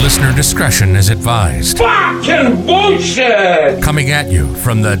Listener discretion is advised. Fucking bullshit! Coming at you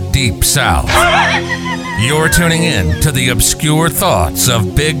from the deep south. You're tuning in to the obscure thoughts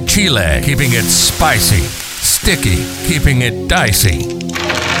of Big Chile, keeping it spicy, sticky, keeping it dicey,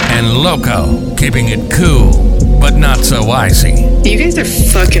 and Loco, keeping it cool, but not so icy. You guys are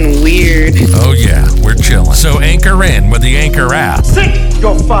fucking weird. Oh yeah, we're chilling. So anchor in with the Anchor app. Sit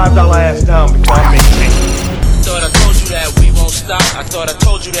your $5 ass down before I make it. Thought I told you that we won't stop. I thought I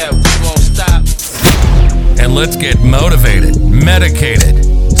told you that we won't stop. And let's get motivated, medicated,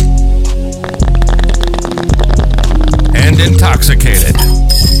 and intoxicated.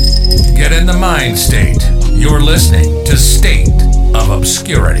 Get in the mind state. You're listening to State of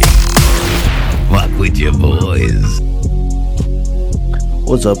Obscurity. Fuck with your boys.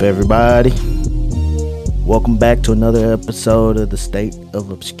 What's up, everybody? Welcome back to another episode of the State of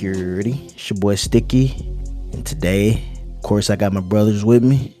Obscurity. It's your boy Sticky, and today, of course, I got my brothers with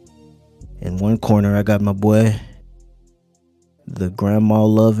me. In one corner, I got my boy, the grandma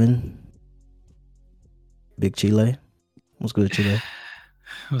loving Big Chile. What's good, Chile?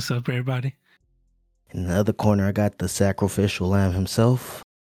 What's up, everybody? In the other corner, I got the sacrificial lamb himself,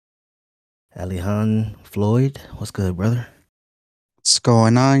 Alihan Floyd. What's good, brother? What's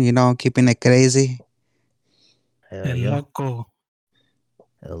going on? You know, keeping it crazy. Hell El yeah. Loco.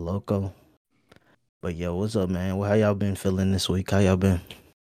 El Loco. But yo, what's up, man? How y'all been feeling this week? How y'all been?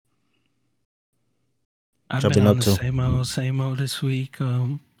 I've Jumping been on up the to. same old this week.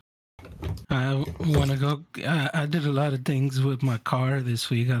 I want to go. I did a lot of things with my car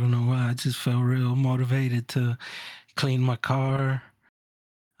this week. I don't know why. I just felt real motivated to clean my car.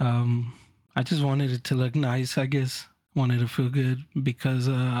 I just wanted it to look nice, I guess. Wanted to feel good because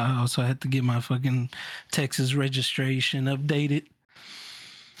I also had to get my fucking Texas registration updated.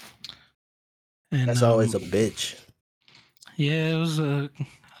 And That's always a bitch. yeah, it was a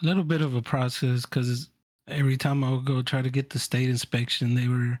little bit of a process because every time I would go try to get the state inspection, they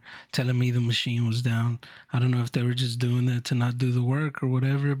were telling me the machine was down. I don't know if they were just doing that to not do the work or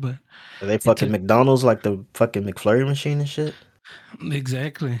whatever, but Are they fucking McDonald's like the fucking McFlurry machine and shit?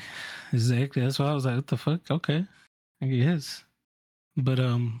 exactly. That's why I was like, what the fuck? Okay, I guess. But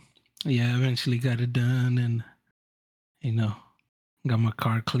yeah, I eventually got it done, and got my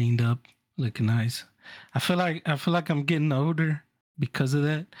car cleaned up, looking nice. I feel like I'm getting older because of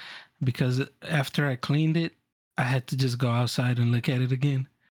that. Because after I cleaned it, I had to just go outside and look at it again.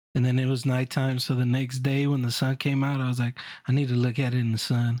 And then it was nighttime, so the next day when the sun came out, I was like, I need to look at it in the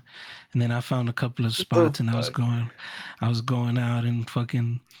sun. And then I found a couple of spots, and I was going out and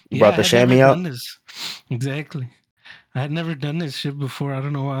fucking. You brought the chamois out? Done this. Exactly. I had never done this shit before. I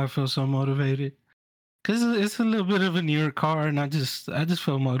don't know why I felt so motivated. Cause it's a little bit of a newer car, and I just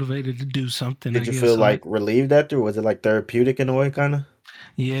felt motivated to do something. Did you feel like relieved after? Was it like therapeutic in a way, kind of?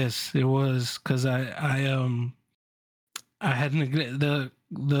 Yes, it was. Cause I had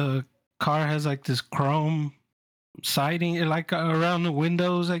the car has like this chrome siding, like around the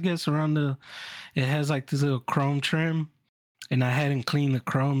windows, I guess. It has like this little chrome trim, and I hadn't cleaned the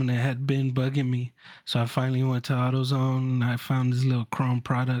chrome, and it had been bugging me. So I finally went to AutoZone, and I found this little chrome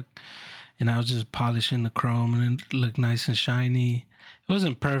product. And I was just polishing the chrome, and it looked nice and shiny. It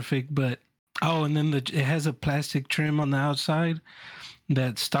wasn't perfect, but and then it has a plastic trim on the outside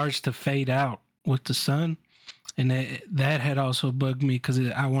that starts to fade out with the sun, and that had also bugged me because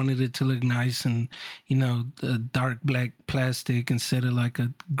I wanted it to look nice and the dark black plastic instead of like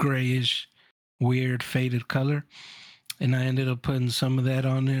a grayish, weird faded color. And I ended up putting some of that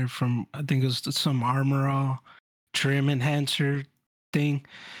on there from, I think it was some Armor All trim enhancer thing.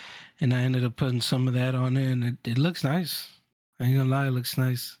 And I ended up putting some of that on there, and it looks nice. I ain't gonna lie, it looks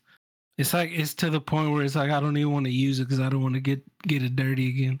nice. It's like, it's to the point where it's like I don't even want to use it because I don't want to get it dirty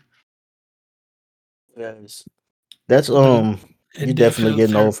again. Yes. That's you definitely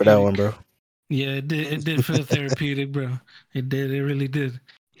getting old for that one, bro. Yeah, it did feel therapeutic, bro. It did. It really did.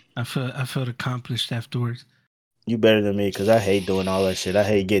 I felt accomplished afterwards. You better than me because I hate doing all that shit. I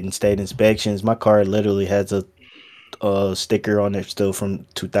hate getting state inspections. My car literally has a sticker on it still from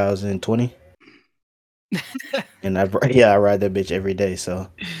 2020. And I ride that bitch every day, so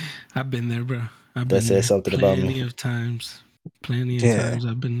I've been there, bro. That says something about me. Plenty of times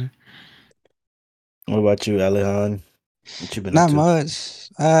I've been there. What about you, Alihan? What you been Not up to? much.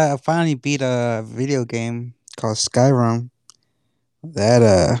 I finally beat a video game called Skyrim.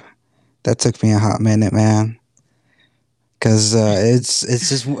 That took me a hot minute, man. Cause it's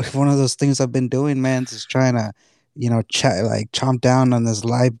just one of those things I've been doing, man. Just trying to, chomp down on this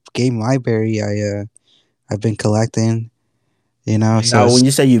live game library I've been collecting. So now, when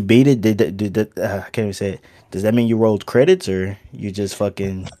you say you beat it, I can't even say it. Does that mean you rolled credits or you just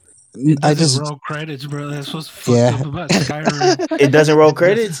fucking It I doesn't just roll credits, bro. That's what's fucked yeah. up about Skyrim. It doesn't roll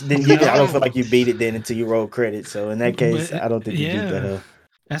credits. Then I don't feel No. like you beat it then until you roll credits. So in that case, But I don't think you beat that. yeah,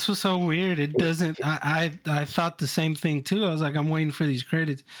 that's what's so weird. It doesn't. I thought the same thing too. I was like, I'm waiting for these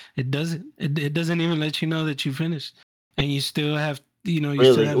credits. It doesn't. It doesn't even let you know that you finished, and you still have. You know, you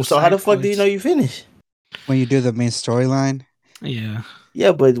still have. Really? a So how the side fuck do you know quest. you finished? When you do the main storyline, Yeah.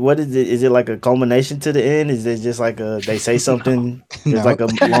 Yeah, but what is it? Is it like a culmination to the end? Is it just like they say something? There's no. like a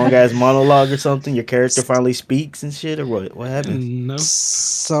long ass monologue or something. Your character finally speaks and shit, or what? What happens? Nope.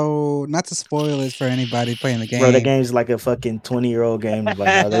 So, not to spoil it for anybody playing the Bro, that game. game's like a fucking 20-year-old game right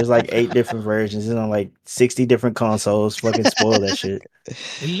now. There's like 8 different versions. It's on like 60 different consoles. Fucking spoil that shit.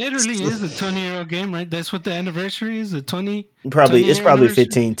 It literally is a 20-year-old game, right? That's what the anniversary is. The 20. It's 20-year probably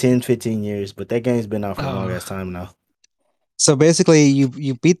anniversary? 15 years, but that game's been out for a long Oh. ass time now. So basically,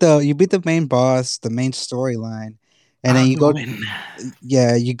 you beat the main boss, the main storyline, and then you go. Alduin.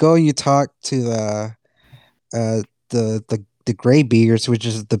 Yeah, you go and you talk to the Greybeards, which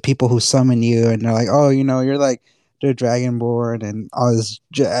is the people who summon you, and they're like, oh, you're like the Dragonborn and all this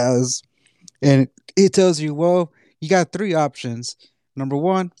jazz, and it tells you, well, you got 3 options. Number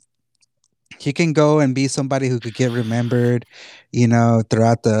 1, you can go and be somebody who could get remembered,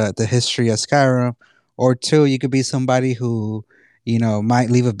 throughout the history of Skyrim, or 2, you could be somebody who, might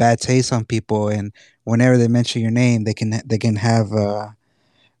leave a bad taste on people, and whenever they mention your name, they can have a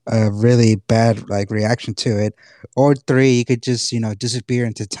really bad like reaction to it, or 3, you could just disappear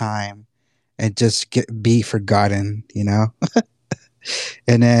into time and just be forgotten,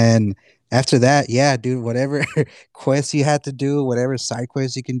 and then after that, yeah, dude, whatever quests you had to do, whatever side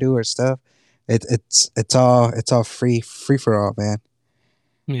quests you can do or stuff, it's all free for all, man.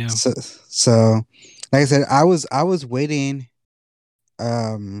 Yeah. So like I said, I was waiting,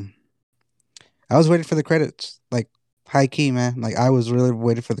 um I was waiting for the credits, like high key, man. Like I was really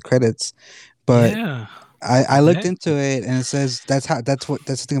waiting for the credits, but Yeah. I looked bet. into it and it says that's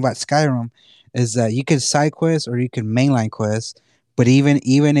the thing about Skyrim is that you can side quest or you can mainline quest, but even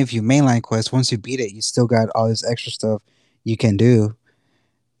if you mainline quest, once you beat it, you still got all this extra stuff you can do,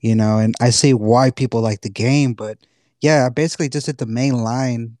 and I see why people like the game, but yeah, I basically just did the main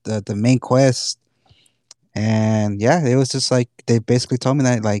line, the main quest, and yeah, it was just like they basically told me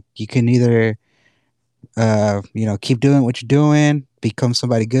that like you can either keep doing what you're doing, become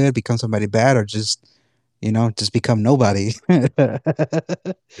somebody good, become somebody bad, or just become nobody. You're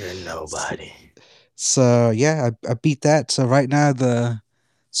nobody. So yeah, I beat that. So right now the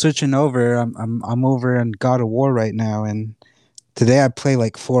switching over, I'm over in God of War right now, and today I play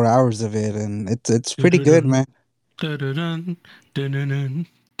like 4 hours of it, and it's pretty good, man. Dun-dun-dun, dun-dun-dun,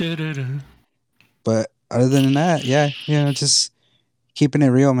 dun-dun-dun. But other than that, yeah, just keeping it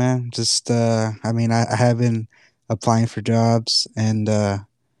real, man. Just I mean, I have been applying for jobs, and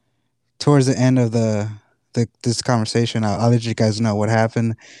towards the end of this conversation, I'll let you guys know what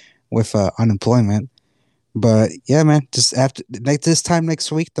happened with unemployment. But yeah, man, just after like this time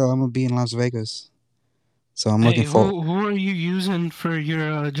next week, though, I'm gonna be in Las Vegas, so I'm Hey, looking for who are you using for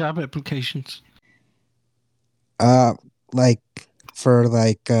your job applications? like for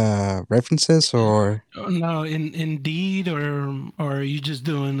like references or No, in Indeed, or are you just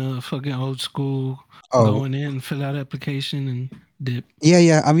doing a fucking old school oh going in, fill out application and dip?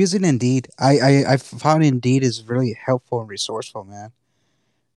 yeah, I'm using Indeed. I found Indeed is really helpful and resourceful, man.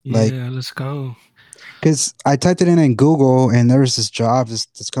 Like, Yeah, let's go. because I typed it in Google and there was this job, this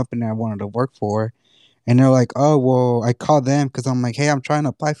company I wanted to work for, and they're like, oh well, I called them because I'm like, hey, I'm trying to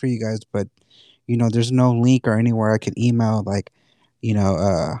apply for you guys, but there's no link or anywhere I can email like,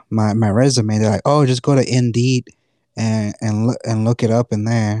 my resume. They're like, oh, just go to Indeed and look it up in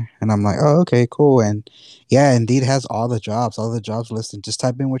there. And I'm like, oh, okay, cool. And yeah, Indeed has all the jobs listed. Just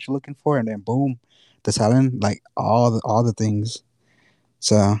type in what you're looking for, and then boom, that's having like all the things.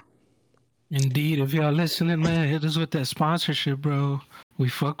 So Indeed, if y'all listening, man, hit us with that sponsorship, bro. We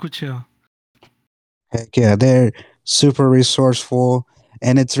fuck with y'all. heck yeah, they're super resourceful,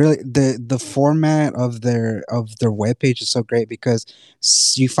 and it's really the format of their webpage is so great because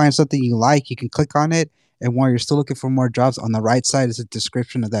you find something you like, you can click on it, and while you're still looking for more jobs, on the right side is a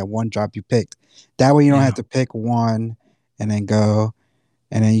description of that one job you picked. That way, you don't Yeah. have to pick one and then go,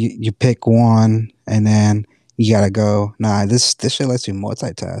 and then you pick one and then you gotta go. Nah, this shit lets you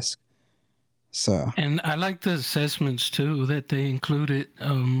multitask. So And I like the assessments too that they included.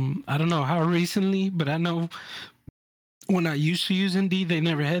 I don't know how recently, but I know when I used to use Indeed, they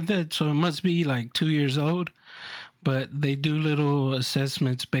never had that. So it must be like 2 years old. But they do little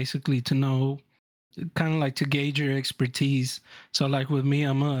assessments basically to know kind of like to gauge your expertise. So like with me,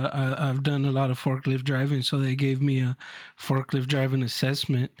 I've done a lot of forklift driving, so they gave me a forklift driving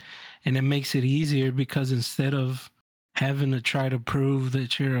assessment, and it makes it easier because instead of having to try to prove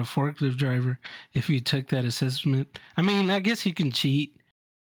that you're a forklift driver, if you took that assessment, I mean, I guess you can cheat,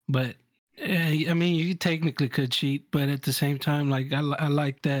 but I mean, you technically could cheat, but at the same time, like I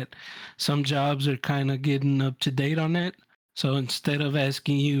like that some jobs are kind of getting up to date on that. So instead of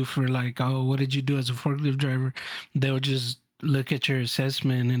asking you for like, oh, what did you do as a forklift driver, they'll just look at your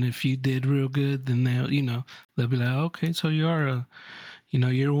assessment, and if you did real good, then they'll be like, okay, so you are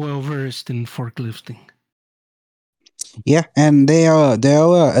you're well versed in forklifting. Yeah, and they'll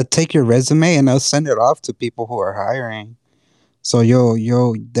take your resume and they'll send it off to people who are hiring. So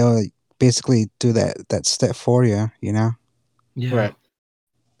they'll basically do that step for you, you know. Yeah. Right.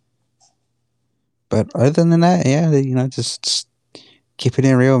 But other than that, yeah, just keeping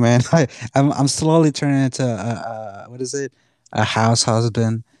it real, man. I'm slowly turning into what is it? A house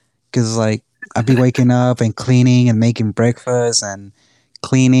husband, because like I'll be waking up and cleaning and making breakfast and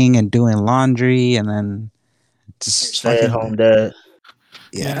cleaning and doing laundry and then just Stay at fucking home dad.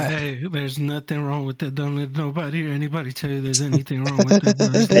 Yeah, yeah. hey, there's nothing wrong with that. Don't let nobody or anybody tell you there's anything wrong with that, bro.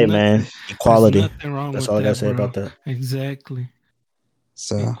 Hey man, There's equality. nothing wrong That's with all I gotta that, say bro. about that. Exactly.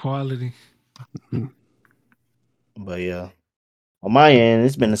 So Equality. But yeah, on my end,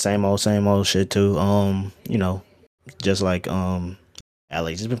 it's been the same old shit too. Just like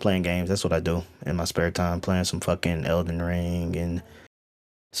Alex, just been playing games. That's what I do in my spare time, playing some fucking Elden Ring and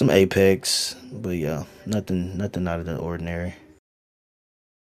some Apex. But yeah, nothing out of the ordinary.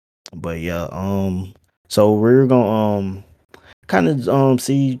 But yeah, so we're gonna kind of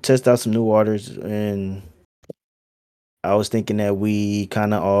test out some new waters, and I was thinking that we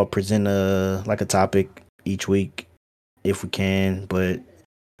kind of all present a topic each week if we can, but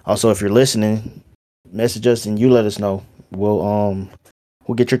also if you're listening, message us and you let us know. We'll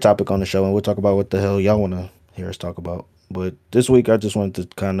get your topic on the show and we'll talk about what the hell y'all want to hear us talk about. But this week I just wanted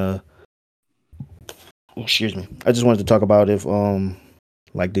to kind of excuse me. I just wanted to talk about if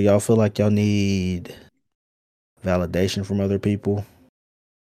like do y'all feel like y'all need validation from other people?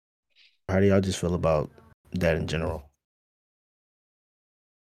 How do y'all just feel about that in general?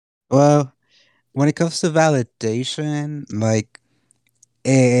 well, when it comes to validation, like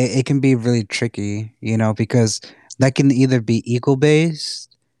it can be really tricky, because that can either be ego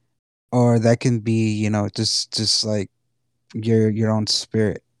based or that can be, just like your own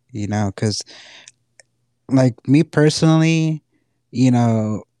spirit, because like me personally, you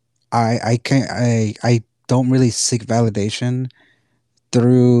know, I can't I don't really seek validation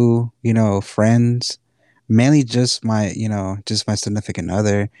through, friends, mainly just my significant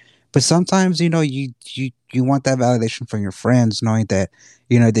other. But sometimes, you want that validation from your friends, knowing that,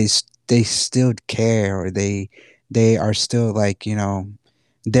 they still care or they are still like,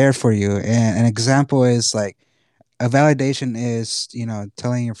 there for you. And an example is like a validation is,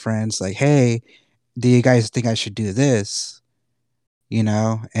 telling your friends like, hey, do you guys think I should do this?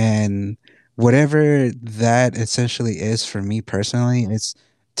 And whatever that essentially is for me personally, it's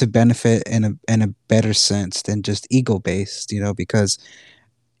to benefit in a better sense than just ego based, because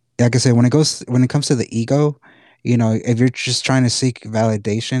like I said, when it comes to the ego, if you're just trying to seek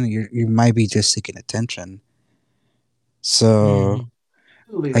validation, you might be just seeking attention. So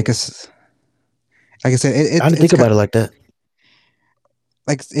Mhm. I guess like I said, I didn't it's think about it like that.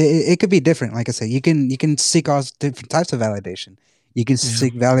 like it could be different. Like I said, you can seek all different types of validation. You can Yeah.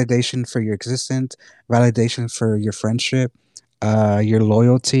 seek validation for your existence, validation for your friendship, your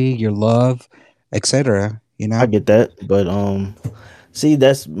loyalty, your love, etc. I get that, but see,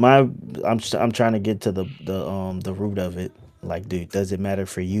 that's my. I'm trying to get to the root of it. Like, dude, does it matter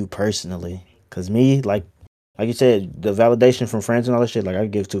for you personally? Cause me, like you said, the validation from friends and all that shit. Like, I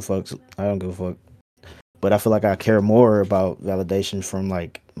give two fucks. I don't give a fuck. But I feel like I care more about validation from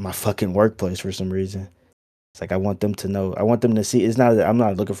like my fucking workplace for some reason. It's like I want them to know. I want them to see. It's not that I'm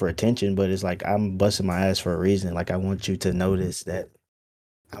not looking for attention, but it's like I'm busting my ass for a reason. Like I want you to notice that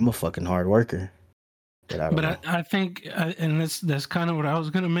I'm a fucking hard worker. But I don't But know. I think, and that's kind of what I was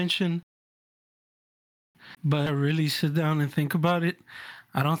gonna mention. But I really sit down and think about it.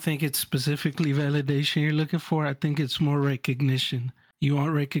 I don't think it's specifically validation you're looking for. I think it's more recognition. You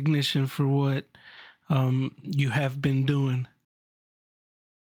want recognition for what you have been doing.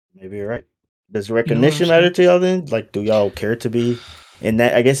 Maybe you're right. Does You know what I'm recognition matter saying? to y'all then? Like, do y'all care to be in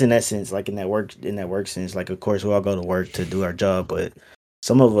that? I guess in that sense, like in that work sense, like of course we all go to work to do our job, but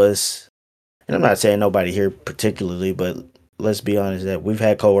some of us, and I'm not saying nobody here particularly, but let's be honest that we've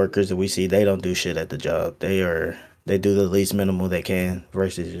had coworkers that we see they don't do shit at the job. They do the least minimal they can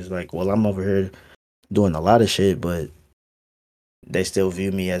versus just like, well, I'm over here doing a lot of shit, but they still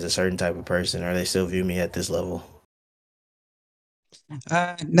view me as a certain type of person, or they still view me at this level.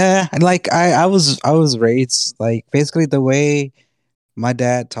 Nah, like I was raised like basically the way my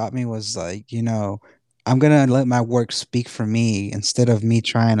dad taught me was like, I'm gonna let my work speak for me instead of me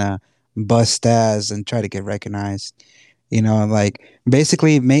trying to bust ass and try to get recognized. Like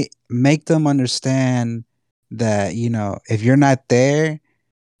basically make them understand that, if you're not there,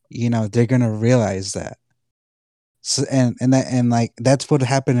 they're gonna realize that. So, and like that's what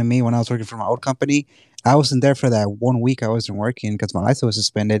happened to me when I was working for my old company. I wasn't there for that 1 week I wasn't working because my license was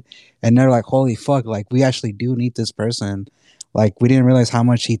suspended, and they're like, "Holy fuck! Like we actually do need this person. Like we didn't realize how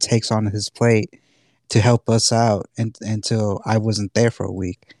much he takes on his plate to help us out, and until I wasn't there for a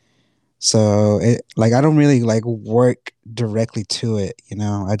week. So like I don't really like work directly to it.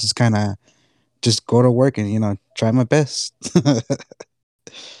 I just kind of just go to work and try my best.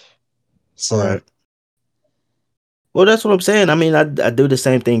 So. Right. Well, that's what I'm saying. I mean, I do the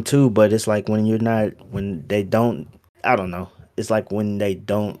same thing too, but it's like when they don't, I don't know. It's like when they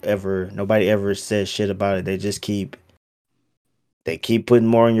don't ever, nobody ever says shit about it. They keep putting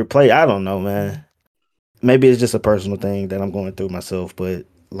more on your plate. I don't know, man. Maybe it's just a personal thing that I'm going through myself, but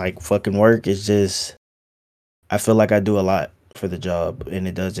like fucking work is just, I feel like I do a lot for the job and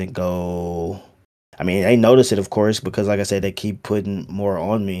it doesn't go, I mean, they notice it, of course, because like I said, they keep putting more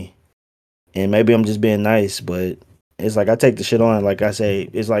on me. And maybe I'm just being nice, but it's like I take the shit on. Like I say,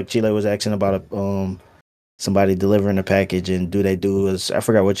 it's like Chile was asking about somebody delivering a package, and do they do is I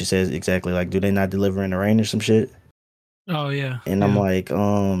forgot what you said exactly. Like, do they not deliver in the rain or some shit? Oh yeah. And I'm like,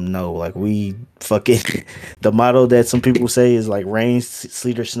 no, like we fucking the motto that some people say is like rain,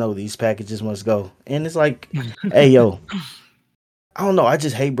 sleet or snow, these packages must go. And it's like, hey yo, I don't know, I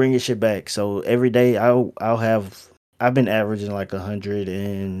just hate bringing shit back. So every day I've been averaging like 100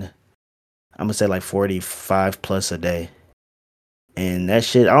 and I'm gonna say like 45 plus a day. And that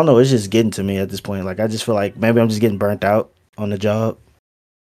shit, I don't know, it's just getting to me at this point. Like I just feel like maybe I'm just getting burnt out on the job.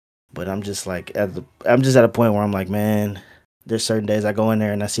 But I'm just like I'm just at a point where I'm like, man, there's certain days I go in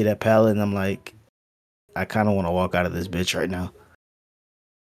there and I see that pallet and I'm like, I kind of want to walk out of this bitch right now.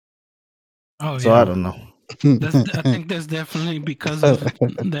 Oh So yeah. I don't know. I think that's definitely because of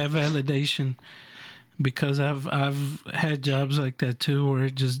that validation. Because I've had jobs like that too, where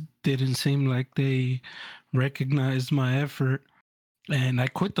it just didn't seem like they recognized my effort, and I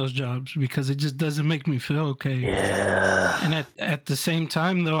quit those jobs because it just doesn't make me feel okay. Yeah. And at the same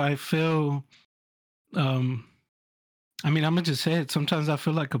time, though, I feel, I mean, I'm gonna just say it. Sometimes I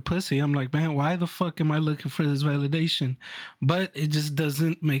feel like a pussy. I'm like, man, why the fuck am I looking for this validation? But it just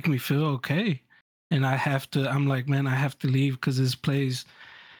doesn't make me feel okay. And I'm like, man, I have to leave because this place,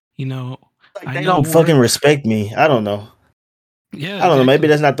 Like I they know don't fucking work. respect me. I don't know. Yeah, I don't know. Maybe exactly.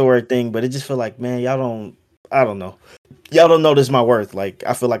 that's not the word thing, but it just feel like, man, y'all don't. I don't know. Y'all don't notice my worth. Like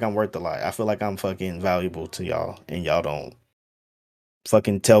I feel like I'm worth a lot. I feel like I'm fucking valuable to y'all, and y'all don't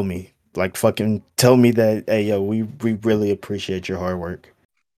fucking tell me. Like fucking tell me that, hey yo, we really appreciate your hard work.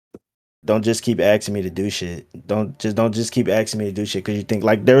 Don't just keep asking me to do shit. Don't just keep asking me to do shit because you think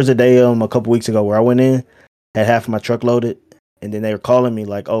like there was a day a couple weeks ago where I went in, had half of my truck loaded, and then they were calling me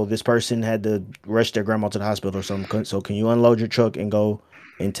like, oh, this person had to rush their grandma to the hospital or something. So can you unload your truck and go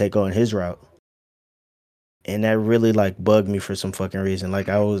and take on his route? And that really like bugged me for some fucking reason. Like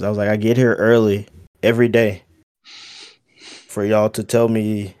I was like, I get here early every day for y'all to tell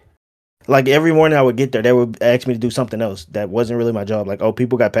me. Like every morning I would get there, they would ask me to do something else that wasn't really my job. Like, oh,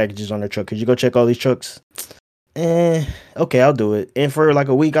 people got packages on their truck. Could you go check all these trucks? Okay, I'll do it. And for like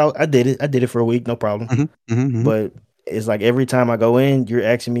a week, I did it. I did it for a week, no problem. But it's like every time I go in, you're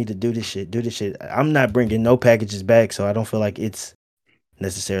asking me to do this shit, do this shit. I'm not bringing no packages back, so I don't feel like it's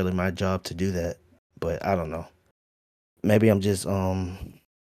necessarily my job to do that. But I don't know. Maybe I'm just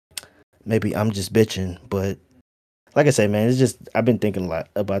bitching. But like I say, man, it's just I've been thinking a lot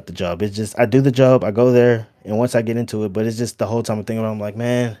about the job. It's just I do the job, I go there, and once I get into it, but it's just the whole time I'm thinking about. I'm like,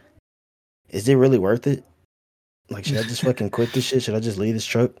 man, is it really worth it? Like, should I just fucking quit this shit? Should I just leave this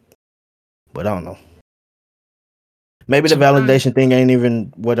truck? But I don't know. Maybe the validation thing ain't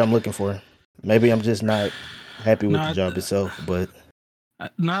even what I'm looking for. Maybe I'm just not happy with the job itself. But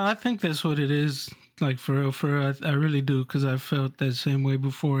no, I think that's what it is. Like for real, I really do, because I felt that same way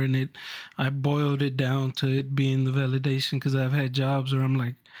before, and I boiled it down to it being the validation. Because I've had jobs where I'm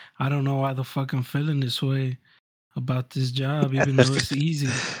like, I don't know why the fuck I'm feeling this way about this job, even though it's easy.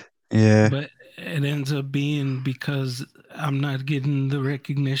 Yeah. But it ends up being because I'm not getting the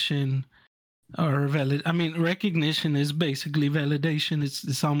recognition or valid. I mean, recognition is basically validation.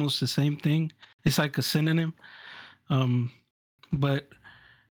 It's almost the same thing. It's like a synonym. But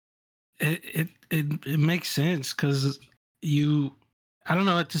it makes sense because you. I don't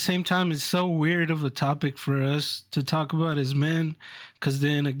know. At the same time, it's so weird of a topic for us to talk about as men, because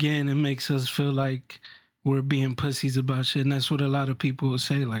then again, it makes us feel like we're being pussies about shit, and that's what a lot of people will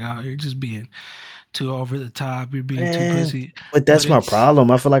say. Like, "Oh, you're just being too over the top. You're being too Man, pussy." but But that's my it's problem.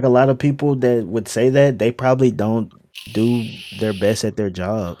 I feel like a lot of people that would say that they probably don't do their best at their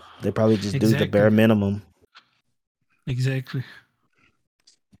job. They probably just do the bare exactly, minimum. exactly.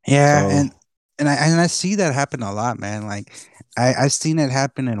 Yeah, So and I see that happen a lot, man. Like I've seen it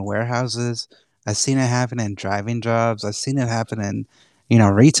happen in warehouses. I've seen it happen in driving jobs. I've seen it happen in,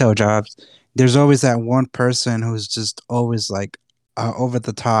 retail jobs. There's always that one person who's just always like over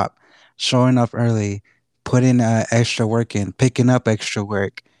the top, showing up early, putting extra work in, picking up extra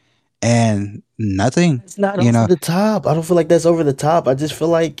work, and nothing. it's not You over know, the top. I don't feel like that's over the top. I just feel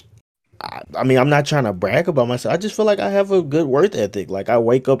like I mean, I'm not trying to brag about myself. I just feel like I have a good work ethic. Like I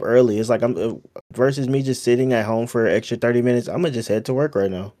wake up early. It's like I'm versus me just sitting at home for an extra 30 minutes. I'm gonna just head to work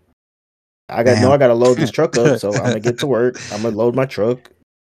right now. I damn. gotta load this truck up, so I'm gonna get to work. I'm gonna load my truck.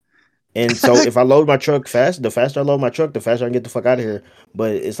 And so if I load my truck fast, the faster I load my truck, the faster I can get the fuck out of here.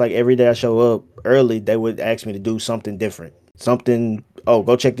 But it's like every day I show up early, they would ask me to do something different. Something, oh,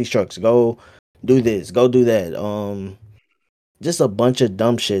 go check these trucks. Go do this. Go do that. Just a bunch of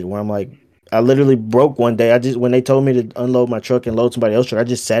dumb shit where I'm like, I literally broke one day. I just when they told me to unload my truck and load somebody else's truck, I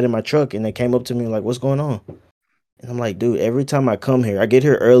just sat in my truck and they came up to me like, "What's going on?" And I'm like, "Dude, every time I come here, I get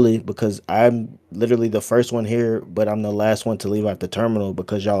here early because I'm literally the first one here, but I'm the last one to leave out the terminal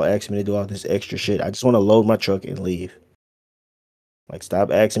because y'all asked me to do all this extra shit. I just want to load my truck and leave. Like,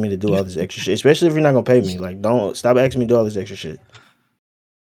 stop asking me to do all this extra shit, especially if you're not gonna pay me. Like, don't stop asking me to do all this extra shit."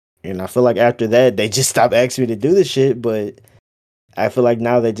 And I feel like after that, they just stopped asking me to do this shit, but I feel like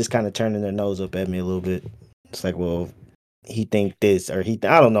now they just kind of turning their nose up at me a little bit. It's like, well, he think this or I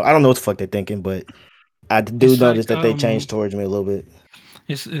don't know. I don't know what the fuck they're thinking, but I do It's notice like that they changed towards me a little bit.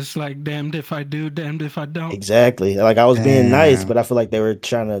 it's like damned if I do, damned if I don't. Exactly. Like I was being nice, Damn. but I feel like they were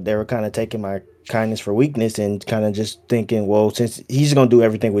kind of taking my kindness for weakness and kind of just thinking, well, since he's gonna do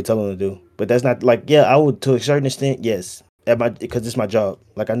everything we tell him to do, but that's not like, yeah, I would to a certain extent, yes, at my because it's my job.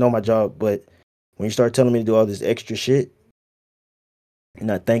 Like I know my job, but when you start telling me to do all this extra shit, you're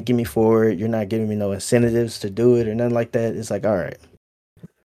not thanking me for it. You're not giving me no incentives to do it or nothing like that. It's like, all right,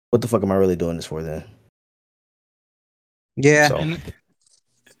 what the fuck am I really doing this for then? Yeah. So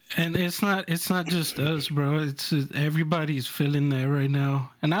And it's not just us, bro. Everybody's feeling that right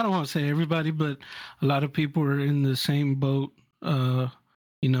now. And I don't want to say everybody, but a lot of people are in the same boat.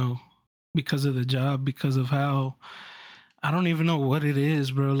 You know, because of the job, because of how I don't even know what it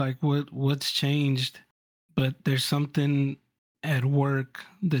is, bro. Like what's changed, but there's something at work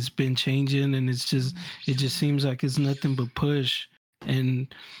that's been changing, and it just seems like it's nothing but push.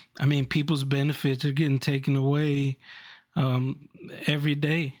 And I mean, people's benefits are getting taken away every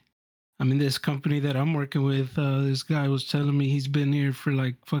day. I mean, this company that I'm working with, this guy was telling me he's been here for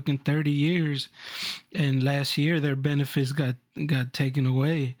like fucking 30 years, and last year their benefits got taken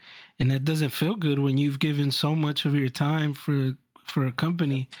away, and that doesn't feel good when you've given so much of your time for a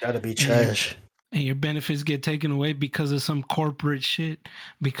company, gotta be and your trash. and your benefits get taken away because of some corporate shit,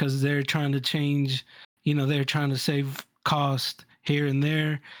 because they're trying to change, they're trying to save cost here and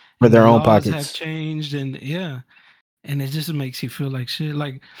there, For and the their own laws have pockets. changed, and yeah, and it just makes you feel like shit.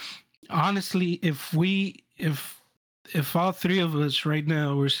 Like honestly, if all three of us right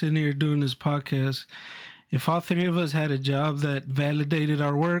now we're sitting here doing this podcast, if all three of us had a job that validated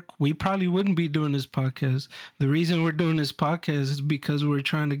our work, we probably wouldn't be doing this podcast. The reason we're doing this podcast is because we're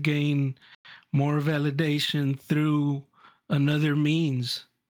trying to gain more validation through another means,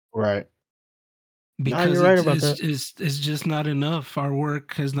 Right. No, because you're right about that. it's just not enough. Our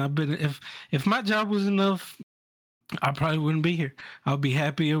work has not been. If my job was enough, I probably wouldn't be here. I'll be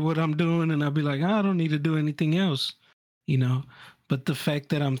happy at what I'm doing, and I'll be like, I don't need to do anything else, you know. But the fact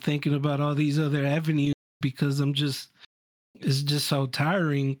that I'm thinking about all these other avenues, because it's just so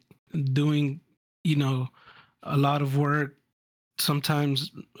tiring doing, a lot of work,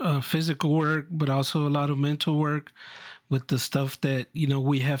 sometimes physical work, but also a lot of mental work with the stuff that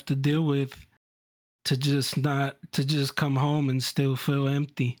we have to deal with, to just come home and still feel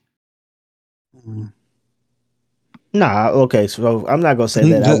empty. Mm. Nah, okay, so I'm not gonna say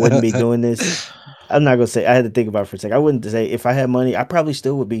that I wouldn't be doing this. I'm not gonna say I had to think about it for a second. I wouldn't say if I had money, I probably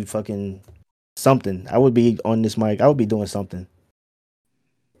still would be fucking something. I would be on this mic. I would be doing something.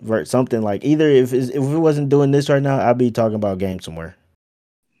 Something like either if it wasn't doing this right now, I'd be talking about games somewhere,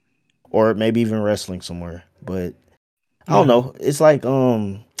 or maybe even wrestling somewhere. But I don't Yeah. know. It's like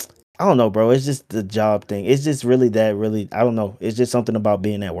I don't know, bro. It's just the job thing. It's just really. I don't know. It's just something about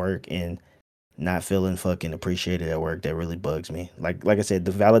being at work and not feeling fucking appreciated at work that really bugs me. Like I said,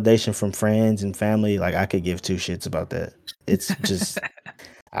 the validation from friends and family, like I could give two shits about that. It's just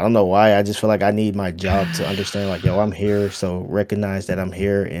I don't know why. I just feel like I need my job to understand, like, yo, I'm here, so recognize that I'm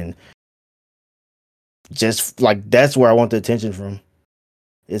here, and just like that's where I want the attention from.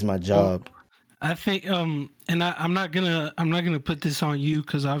 Is my job. I think and I'm not gonna put this on you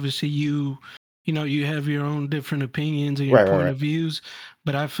because obviously you know you have your own different opinions and your point of views,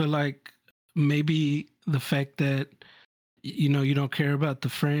 but I feel like maybe the fact that you know you don't care about the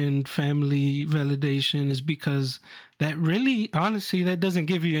friend family validation is because that really honestly that doesn't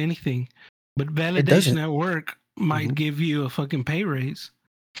give you anything, but validation at work might give you a fucking pay raise.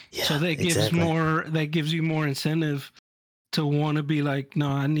 Yeah, so that gives you more incentive to want to be like, no,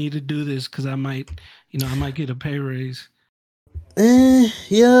 I need to do this because I might get a pay raise.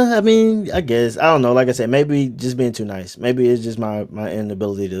 Yeah, I mean, I guess I don't know. Like I said, maybe just being too nice. Maybe it's just my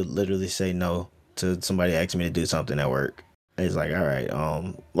inability to literally say no to somebody asking me to do something at work. It's like, all right,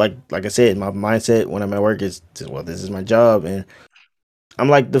 like I said, my mindset when I'm at work is, well, this is my job, and I'm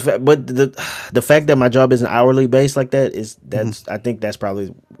like but the fact that my job isn't hourly based like that is I think that's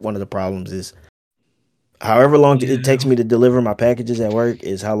probably one of the problems is however long it takes me to deliver my packages at work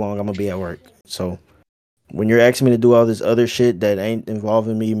is how long I'm gonna be at work. So when you're asking me to do all this other shit that ain't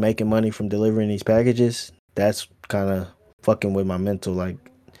involving me making money from delivering these packages, that's kind of fucking with my mental. Like,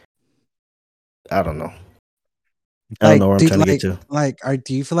 I don't know. I don't know where I'm trying to get to.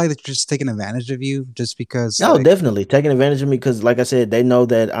 Do you feel like they're just taking advantage of you just because? No, definitely taking advantage of me because, like I said, they know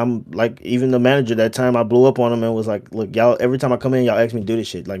that I'm like, even the manager that time I blew up on him and was like, look, y'all, every time I come in, y'all ask me to do this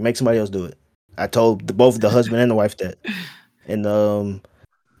shit. Like, make somebody else do it. I told both the husband and the wife that. And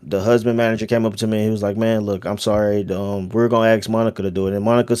the husband manager came up to me and he was like, man, look, I'm sorry. We're going to ask Monica to do it. And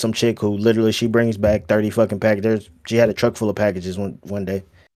Monica's some chick who literally, she brings back 30 fucking packages. She had a truck full of packages one day.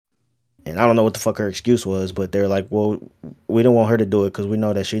 And I don't know what the fuck her excuse was, but they're like, well, we don't want her to do it because we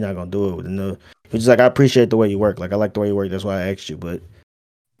know that she's not going to do it. And he's just like, I appreciate the way you work. Like, I like the way you work. That's why I asked you. But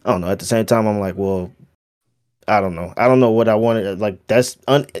I don't know. At the same time, I'm like, well, I don't know. I don't know what I wanted. Like,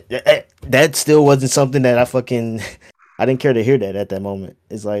 that still wasn't something that I didn't care to hear that at that moment.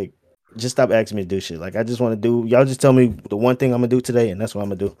 It's like, just stop asking me to do shit. Like, I just want to y'all just tell me the one thing I'm going to do today, and that's what I'm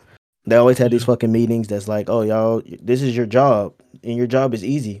going to do. They always had these fucking meetings that's like, oh, y'all, this is your job, and your job is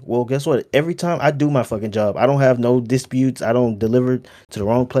easy. Well, guess what? Every time I do my fucking job, I don't have no disputes. I don't deliver to the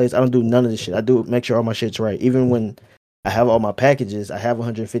wrong place. I don't do none of this shit. I do make sure all my shit's right. Even when I have all my packages, I have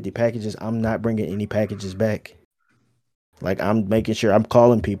 150 packages. I'm not bringing any packages back. Like, I'm making sure I'm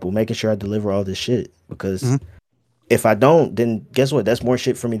calling people, making sure I deliver all this shit. Because if I don't, then guess what? That's more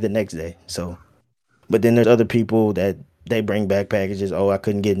shit for me the next day. So, but then there's other people that they bring back packages. Oh, I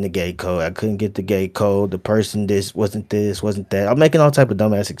couldn't get in the gate code. I couldn't get the gate code. The person wasn't that. I'm making all type of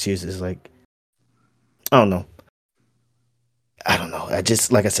dumbass excuses. Like, I don't know. I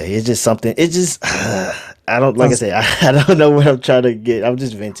just, like I say, it's just something. It's just, I don't, like I say, I don't know what I'm trying to get. I'm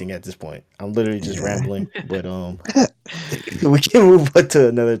just venting at this point. I'm literally just rambling. But we can move on to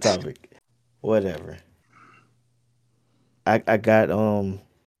another topic. Whatever. I got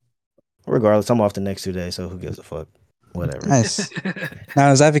regardless, I'm off the next 2 days, so who gives a fuck? Whatever. Nice.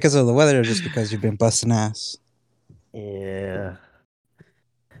 Now, is that because of the weather or just because you've been busting ass? Yeah.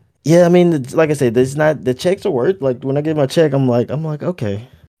 Yeah, I mean, like I said, there's not the checks are worth. Like when I get my check, I'm like, okay,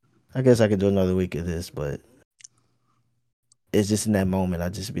 I guess I could do another week of this, but it's just in that moment, I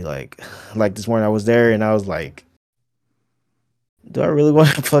just be like this morning I was there and I was like, do I really want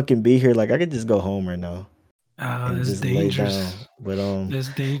to fucking be here? Like I could just go home right now. That's just dangerous. But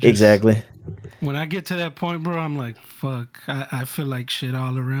that's dangerous. Exactly. When I get to that point, bro, I'm like, fuck. I feel like shit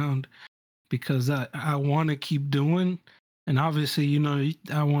all around because I want to keep doing, and obviously, you know,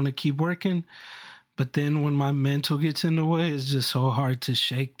 I want to keep working. But then when my mental gets in the way, it's just so hard to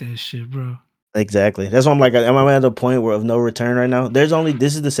shake that shit, bro. Exactly. That's why I'm like, am I at a point where of no return right now? This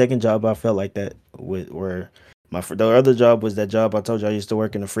is the second job I felt like that with, where the other job was that job I told you I used to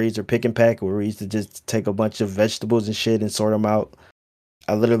work in the freezer pick and pack, where we used to just take a bunch of vegetables and shit and sort them out.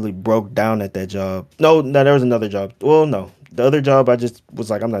 I literally broke down at that job. No, there was another job. Well, no, the other job I just was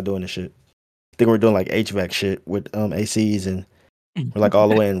like, I'm not doing this shit. I think we're doing like HVAC shit with ACs, and we're like all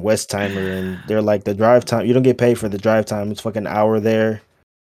the way in Westheimer, and they're like the drive time. You don't get paid for the drive time. It's fucking an hour there,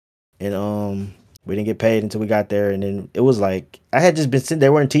 and we didn't get paid until we got there, and then it was like I had just been sitting. They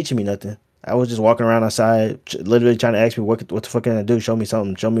weren't teaching me nothing. I was just walking around outside, literally trying to ask me what the fuck can I do? Show me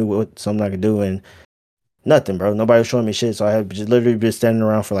something. Show me something I can do, and nothing, bro. Nobody was showing me shit, so I had just literally been standing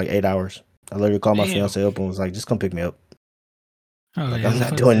around for like 8 hours. I literally called my fiance up and was like, "Just come pick me up." Oh, Like, yeah, I'm not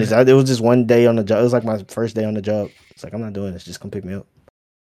fuck doing this. that. It was just one day on the job. It was like my first day on the job. It's like, I'm not doing this. Just come pick me up.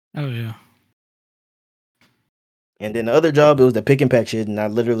 Oh, yeah. And then the other job, it was the pick and pack shit. And I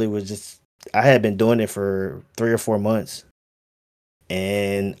literally was just, I had been doing it for 3 or 4 months.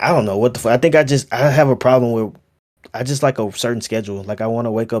 And I don't know what the fuck. I think I have a problem with, I just like a certain schedule. Like, I want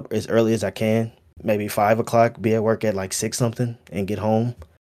to wake up as early as I can, maybe 5 o'clock, be at work at like 6 something, and get home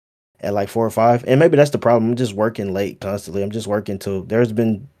at like 4 or 5. And maybe that's the problem. I'm just working late constantly. I'm just working till there's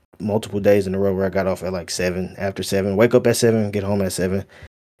been multiple days in a row where I got off at like 7, after 7, wake up at 7, get home at 7.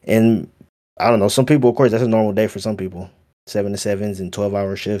 And I don't know, some people, of course, that's a normal day for some people. 7 to 7s and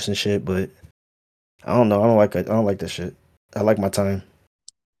 12-hour shifts and shit, but I don't know. I don't like that shit. I like my time.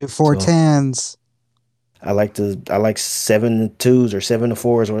 410s. I like 7 to 2s or 7 to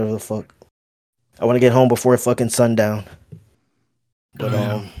 4s, whatever the fuck. I want to get home before fucking sundown. But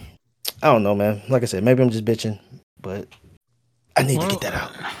I don't know, man. Like I said, maybe I'm just bitching, but I need to get that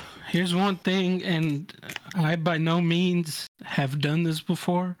out. Here's one thing, and I by no means have done this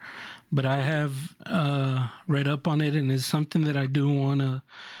before, but I have read up on it, and it's something that I do want to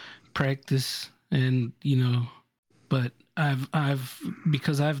practice. And but I've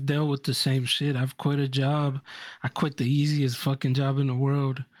because I've dealt with the same shit. I've quit a job. I quit the easiest fucking job in the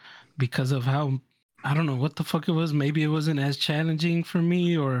world because of how, I don't know what the fuck it was. Maybe it wasn't as challenging for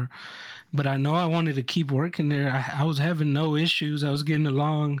me, but I know I wanted to keep working there. I was having no issues. I was getting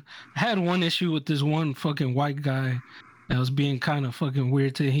along. I had one issue with this one fucking white guy that was being kind of fucking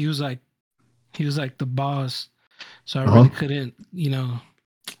weird to him. He was like the boss. So I really couldn't,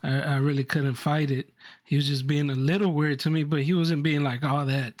 I really couldn't fight it. He was just being a little weird to me, but he wasn't being like all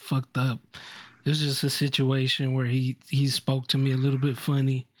that fucked up. It was just a situation where he spoke to me a little bit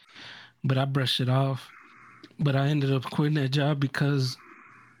funny, but I brushed it off. But I ended up quitting that job because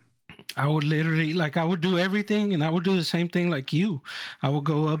I would literally, like, I would do everything, and I would do the same thing like you. I would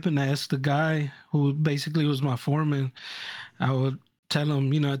go up and ask the guy who basically was my foreman. I would tell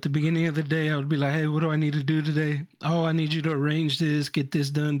him, at the beginning of the day, I would be like, hey, what do I need to do today? Oh, I need you to arrange this, get this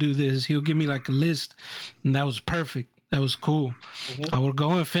done, do this. He'll give me like a list, and that was perfect. That was cool. I would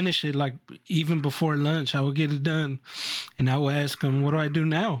go and finish it, like, even before lunch. I would get it done, and I would ask him, what do I do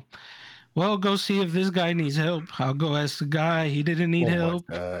now? Well, go see if this guy needs help. I'll go ask the guy. He didn't need help.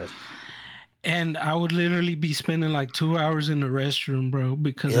 And I would literally be spending like 2 hours in the restroom, bro,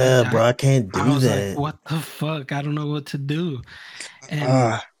 because I can't do I was that. like, what the fuck? I don't know what to do.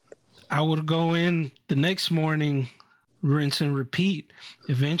 And I would go in the next morning, rinse and repeat.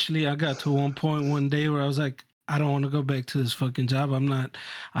 Eventually, I got to one point one day where I was like, I don't want to go back to this fucking job.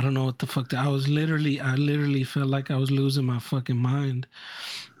 I don't know what the fuck. I literally felt like I was losing my fucking mind.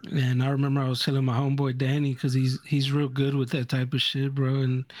 And I remember I was telling my homeboy Danny, because he's real good with that type of shit, bro.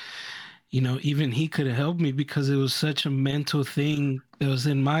 And even he could have helped me because it was such a mental thing that was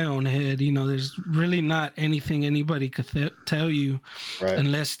in my own head. There's really not anything anybody could tell you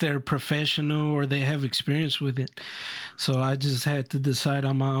unless they're professional or they have experience with it. So I just had to decide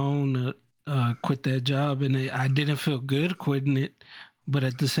on my own to quit that job. And I didn't feel good quitting it. But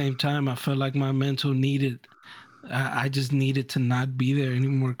at the same time, I felt like my mental I just needed to not be there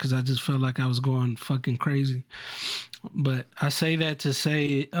anymore because I just felt like I was going fucking crazy. But I say that to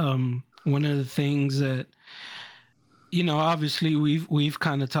say, one of the things that, obviously we've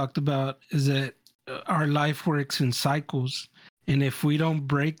kind of talked about is that our life works in cycles. And if we don't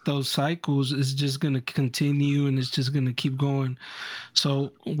break those cycles, it's just going to continue and it's just going to keep going.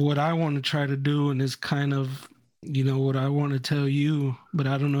 So what I want to try to do, and is kind of, what I want to tell you, but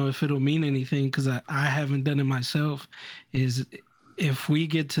I don't know if it'll mean anything because I haven't done it myself, is if we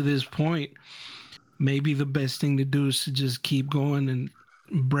get to this point, maybe the best thing to do is to just keep going and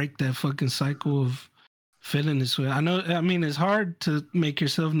break that fucking cycle of feeling this way. It's hard to make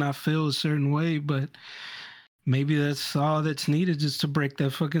yourself not feel a certain way, but maybe that's all that's needed, just to break that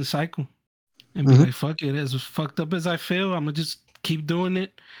fucking cycle and be like, fuck it, as fucked up as I feel, I'm gonna just keep doing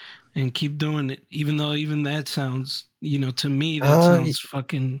it and keep doing it, even though even that sounds, to me, that sounds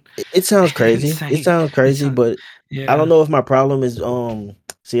fucking... It sounds crazy. insane. It sounds crazy, but Yeah. I don't know if my problem is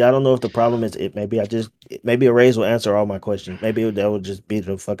see, I don't know if the problem is it. Maybe a raise will answer all my questions. Maybe that would just be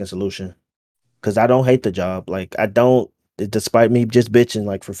the fucking solution. Because I don't hate the job. Like, I don't, despite me just bitching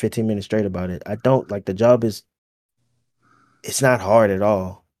like for 15 minutes straight about it. I don't like the job. It's not hard at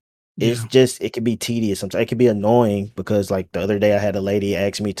all. It's just, it can be tedious sometimes. It can be annoying because, like, the other day I had a lady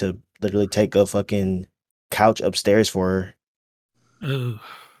ask me to literally take a fucking couch upstairs for her.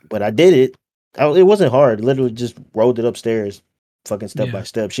 But I did it. It wasn't hard. Literally just rolled it upstairs, fucking step by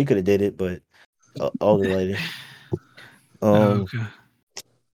step. She could have did it, but older lady. Okay.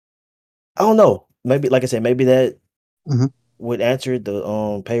 I don't know. Maybe, like I said, maybe that would answer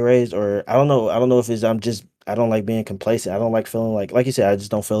the pay raise, or I don't know if it's I don't like being complacent. I don't like feeling like you said, I just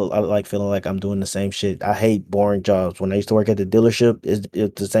don't feel I like feeling like I'm doing the same shit. I hate boring jobs. When I used to work at the dealership, it's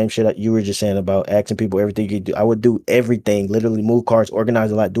the same shit that you were just saying about asking people everything you do. I would do everything, literally move cars,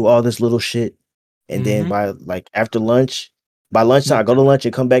 organize a lot, do all this little shit. And then Mhm. by like after lunch, by lunchtime, I go to lunch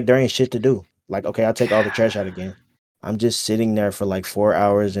and come back. There ain't shit to do. Like, okay, I'll take all the trash out again. I'm just sitting there for like 4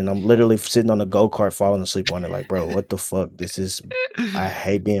 hours and I'm literally sitting on a go-kart falling asleep on it. Like, bro, what the fuck? This is I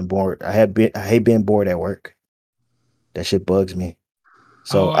hate being bored. I hate being bored at work. That shit bugs me. Oh,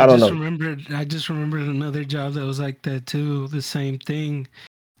 So I don't know. I just remembered another job that was like that too. The same thing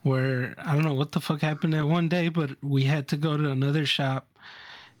where I don't know what the fuck happened that one day, but we had to go to another shop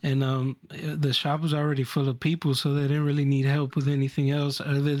and the shop was already full of people, so they didn't really need help with anything else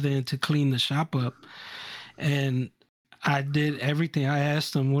other than to clean the shop up. And I did everything. I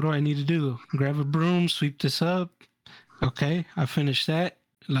asked them, what do I need to do? Grab a broom, sweep this up. Okay, I finished that.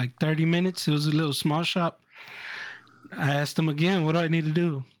 Like 30 minutes. It was a little small shop. I asked them again, what do I need to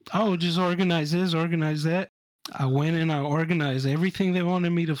do? Oh, just organize this, organize that. I went and I organized everything they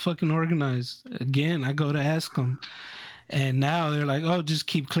wanted me to fucking organize. Again, I go to ask them. And now they're like, oh, just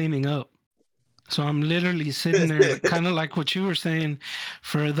keep cleaning up. So I'm literally sitting there, kind of like what you were saying,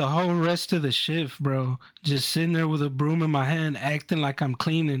 for the whole rest of the shift, bro. Just sitting there with a broom in my hand, acting like I'm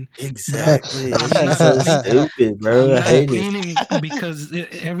cleaning. Exactly. That I'm shit's not so clean. stupid, bro. I'm I not hate it. cleaning because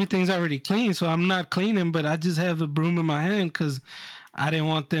everything's already clean. So I'm not cleaning, but I just have the broom in my hand because I didn't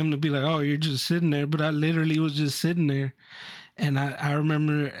want them to be like, oh, you're just sitting there. But I literally was just sitting there. And I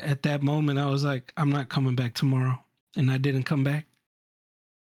remember at that moment, I was like, I'm not coming back tomorrow. And I didn't come back.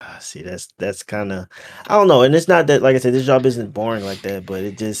 See, that's kind of I don't know, and it's not that like I said, this job isn't boring like that, but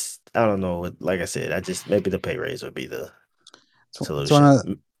it just I don't know. Like I said, I just maybe the pay raise would be the It's one solution.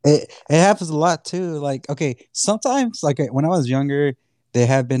 of it happens a lot too. Like, okay, sometimes like when I was younger, there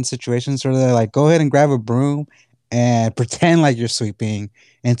have been situations where they're like, go ahead and grab a broom and pretend like you're sweeping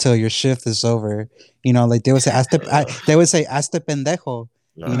until your shift is over. You know, like they would say hasta pendejo.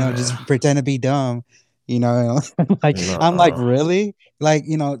 You know, Nah, just pretend to be dumb. You know, like I'm like no. really like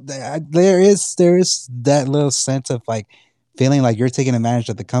you know there is that little sense of like feeling like you're taking advantage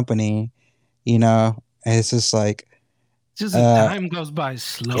of the company. You know, and it's just like Just the uh time goes by Yeah,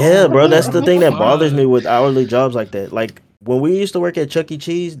 slow, bro, that's bro. the thing that bothers me Fuck. with hourly jobs like that. Like when we used to work at Chuck E.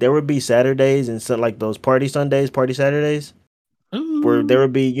 Cheese, there would be Saturdays and so like those party Sundays, party Saturdays, where there Ooh.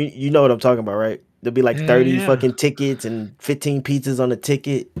 would be you know what I'm talking about, right? There'd be like Yeah, 30 yeah. fucking tickets and 15 pizzas on the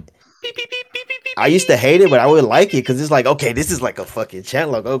ticket. Beep, beep, beep, beep, beep, beep, I used to beep, hate it, beep, but I beep, would beep, like it beep, because it's like, okay, this is like a fucking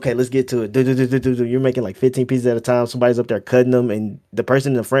challenge. Like, okay, let's get to it. Do. You're making like 15 pieces at a time. Somebody's up there cutting them, and the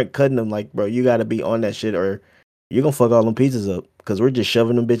person in the front cutting them, like, bro, you got to be on that shit, or you're gonna fuck all them pizzas up because we're just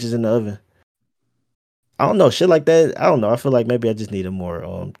shoving them bitches in the oven. I don't know, shit like that. I don't know. I feel like maybe I just need a more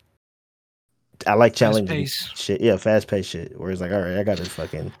I like Fast challenging pace. shit. Yeah, fast paced shit. Where it's like, all right, I gotta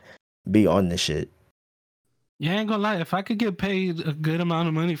fucking be on this shit. Yeah, I ain't gonna lie. If I could get paid a good amount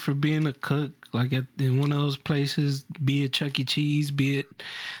of money for being a cook, like in one of those places, be it Chuck E. Cheese, be it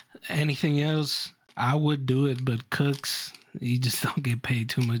anything else, I would do it. But cooks, you just don't get paid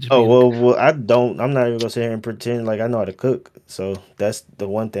too much Oh being a cook. well, I don't. I'm not even gonna sit here and pretend like I know how to cook. So that's the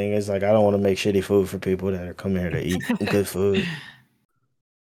one thing is like I don't want to make shitty food for people that are coming here to eat good food.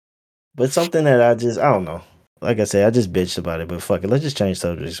 But something that I don't know. Like I said, I just bitched about it. But fuck it, let's just change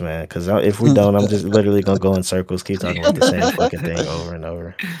subjects, man. Because if we don't, I'm just literally gonna go in circles, keep talking about the same fucking thing over and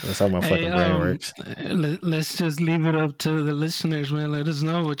over. That's how my Hey, fucking brain works. let's just leave it up to the listeners, man. Let us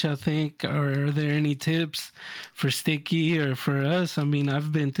know what y'all think. Or are there any tips for Sticky or for us? I mean,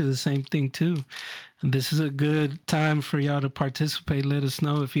 I've been through the same thing too. And this is a good time for y'all to participate. Let us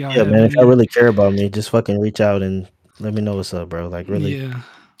know if y'all Yeah, have man. If y'all any. really care about me, just fucking reach out and let me know what's up, bro. Like really, Yeah,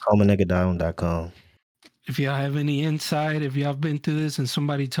 callmaniggadown.com. if y'all have any insight, if y'all been through this and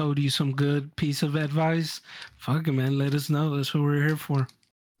somebody told you some good piece of advice, fuck it, man. Let us know. That's what we're here for.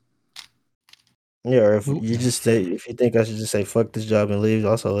 Yeah, or if Oop. you just say if you think I should just say fuck this job and leave,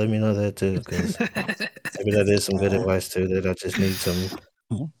 also let me know that too, because maybe that is some good advice too. That I just need some.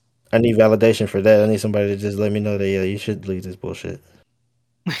 I need validation for that. I need somebody to just let me know that yeah, you should leave this bullshit.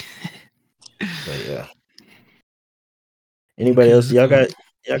 But yeah, anybody else? Because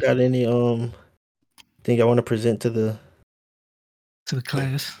Y'all got any thing I want to present to the to the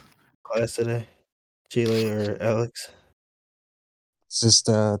class. class today? Chile or Alex? it's just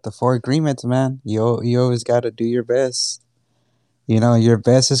the four agreements, man. You always got to do your best. You know, your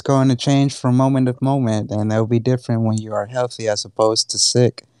best is going to change from moment to moment, and that'll be different when you are healthy as opposed to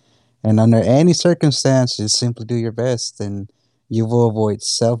sick. And under any circumstance, just simply do your best, and you will avoid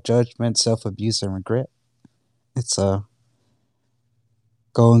self judgment, self abuse, and regret. It's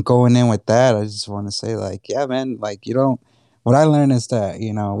going in with that, I just want to say, like, yeah, man, like, you don't. What I learned is that,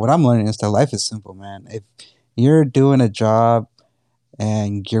 what I'm learning is that life is simple, man. If you're doing a job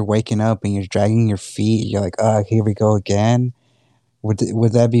and you're waking up and you're dragging your feet, you're like, oh, here we go again.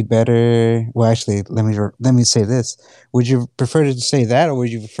 Would that be better? Well, actually, let me say this: would you prefer to say that, or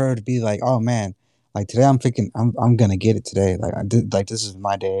would you prefer to be like, oh man, like today I'm thinking I'm gonna get it today. Like I did, like this is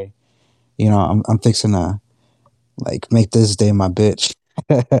my day. I'm fixing to like make this day my bitch,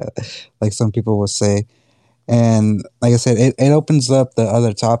 like some people would say. And like I said, it opens up the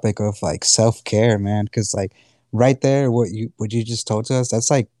other topic of like self care, man. Because like right there, what you just told to us,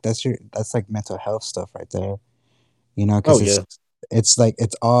 that's like mental health stuff right there. Oh Because yeah. it's like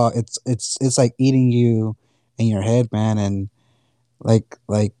it's like eating you in your head, man. And like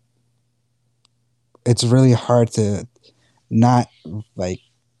it's really hard to not like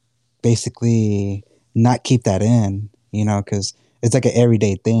basically not keep that in, because it's like an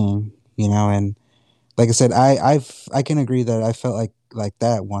everyday thing, and like I said, I can agree that I felt like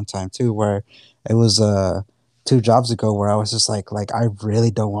that one time too, where it was 2 jobs ago where I was just like I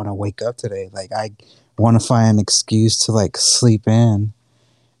really don't want to wake up today. Like I want to find an excuse to like sleep in,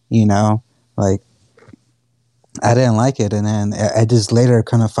 you know, like I didn't like it, and then I just later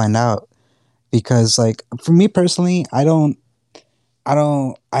kind of find out because like for me personally, I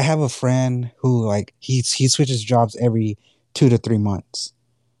have a friend who like he switches jobs every 2 to 3 months,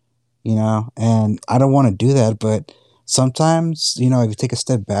 and I don't want to do that, but sometimes, if you take a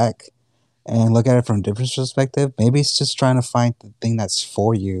step back and look at it from a different perspective, maybe it's just trying to find the thing that's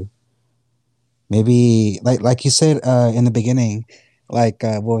for you. Maybe like you said in the beginning, like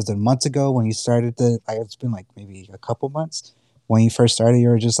what was it, months ago when you started like it's been like maybe a couple months when you first started, you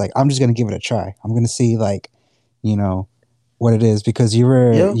were just like, I'm just gonna give it a try. I'm gonna see like, you know, what it is because you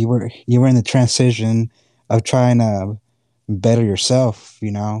were Yeah. you were you were in the transition of trying to better yourself.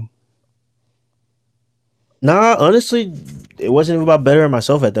 Nah, honestly, it wasn't even about bettering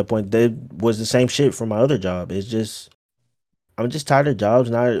myself at that point. That was the same shit from my other job. It's just I'm just tired of jobs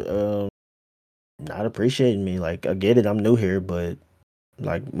not appreciating me. Like I get it, I'm new here, but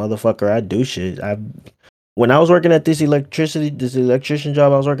like motherfucker, I do shit. I When I was working at this electrician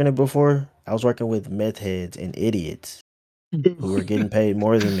job I was working at before, I was working with meth heads and idiots who were getting paid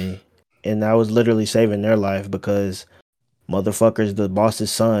more than me. And I was literally saving their life because motherfuckers, the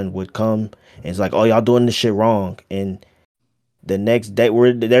boss's son would come and it's like, oh, y'all doing this shit wrong. And the next day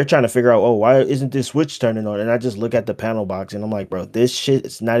they're trying to figure out, oh, why isn't this switch turning on? And I just look at the panel box and I'm like, bro, this shit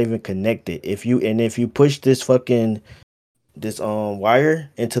is not even connected. If you push this wire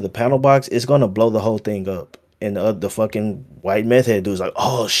into the panel box, it's gonna blow the whole thing up. And the fucking white meth head dude's like,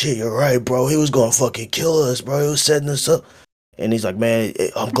 oh shit, you're right, bro. He was gonna fucking kill us, bro. He was setting us up. And he's like, man,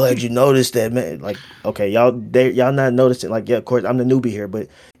 I'm glad you noticed that, man. Like, okay, y'all not noticing. Like, yeah, of course, I'm the newbie here, but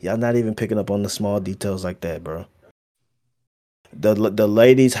y'all not even picking up on the small details like that, bro. The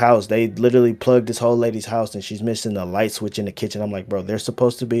lady's house, they literally plugged this whole lady's house, and she's missing the light switch in the kitchen. I'm like, bro, there's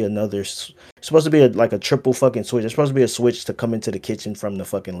supposed to be supposed to be like a triple fucking switch. There's supposed to be a switch to come into the kitchen from the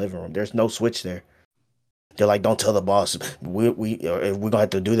fucking living room. There's no switch there. They're like, don't tell the boss. If we're gonna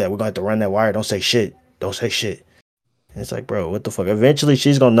have to do that. We're gonna have to run that wire. Don't say shit. Don't say shit. And it's like, bro, what the fuck? Eventually,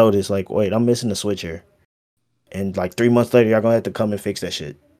 she's gonna notice. Like, wait, I'm missing the switch here. And like 3 months later, y'all gonna have to come and fix that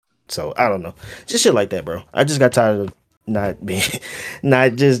shit. So I don't know, just shit like that, bro. I just got tired of not being,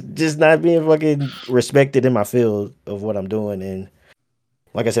 not just not being fucking respected in my field of what I'm doing. And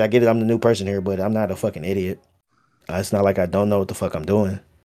like I said, I get it. I'm the new person here, but I'm not a fucking idiot. It's not like I don't know what the fuck I'm doing.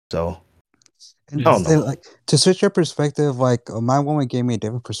 So And I don't know. like to switch your perspective, like my woman gave me a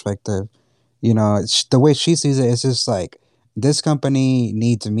different perspective. The way she sees it is just like this company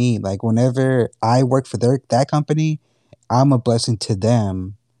needs me. Like whenever I work for that company, I'm a blessing to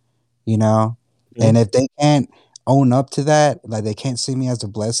them. you know? Yeah. And if they can't own up to that, like they can't see me as a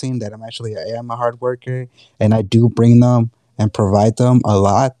blessing that I am a hard worker and I do bring them and provide them a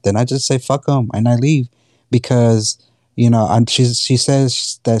lot, then I just say fuck them and I leave because she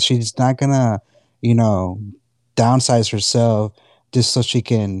says that she's not gonna you know downsize herself just so she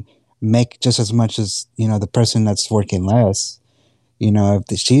can make just as much as the person that's working less.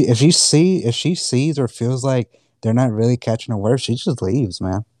 If she sees or feels like they're not really catching her worth, she just leaves,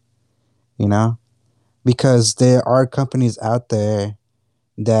 man. You know, because there are companies out there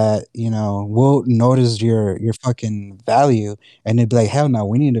that will notice your fucking value and they'd be like, hell no,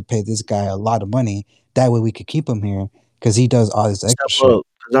 we need to pay this guy a lot of money. That way we could keep him here because he does all this extra Step shit. up,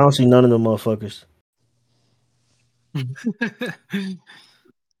 cause I don't see none of them motherfuckers. I'm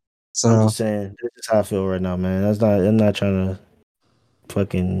So just saying, this is how I feel right now, man. I'm not trying to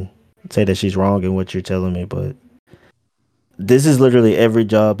fucking say that she's wrong in what you're telling me, but This is literally every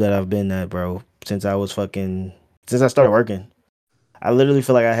job that I've been at, bro. Since I started working. I literally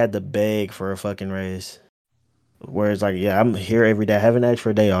feel like I had to beg for a fucking raise. Whereas like, yeah, I'm here every day. I haven't asked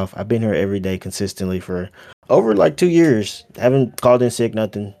for a day off. I've been here every day consistently for over like 2 years. Haven't called in sick,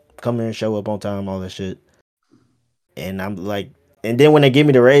 nothing. Come here and show up on time, all that shit. And I'm like, and then when they give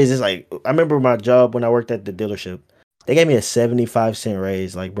me the raise, it's like, I remember my job when I worked at the dealership. They gave me a 75-cent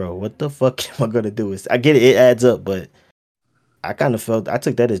raise. Like, bro, what the fuck am I gonna do? I get it, it adds up, but I kind of felt I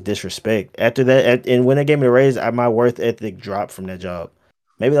took that as disrespect. After that, and when they gave me the raise, my worth ethic dropped from that job.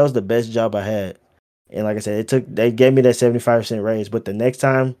 Maybe that was the best job I had. And like I said, they gave me that 75-cent raise, but the next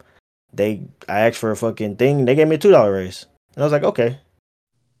time I asked for a fucking thing, they gave me a $2 raise. And I was like, okay.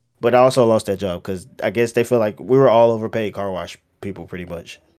 But I also lost that job because I guess they feel like we were all overpaid car wash people pretty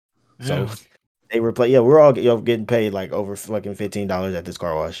much. So they were we're all getting paid like over fucking $15 at this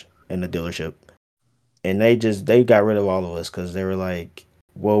car wash in the dealership. And they got rid of all of us because they were like,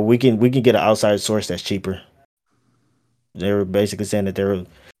 well, we can get an outside source that's cheaper. They were basically saying that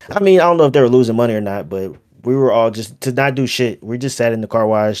I don't know if they were losing money or not, but we were all just to not do shit. We just sat in the car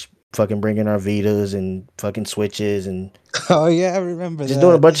wash, fucking bringing our Vitas and fucking switches and Oh yeah, I remember just that.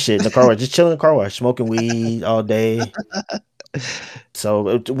 doing a bunch of shit in the car wash, just chilling in the car wash, smoking weed all day.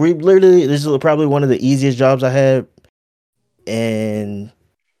 So this is probably one of the easiest jobs I had, and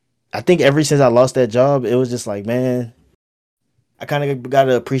I think ever since I lost that job, it was just like, man, I kind of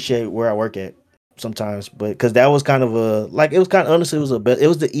gotta appreciate where I work at sometimes, but because that was kind of honestly, it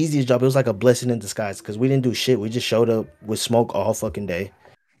was the easiest job. It was like a blessing in disguise because we didn't do shit. We just showed up with smoke all fucking day,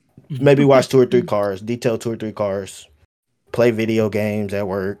 maybe watch 2 or 3 cars, detail 2 or 3 cars, play video games at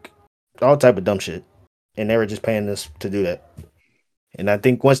work, all type of dumb shit, and they were just paying us to do that. And I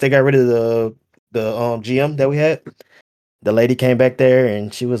think once they got rid of the GM that we had, the lady came back there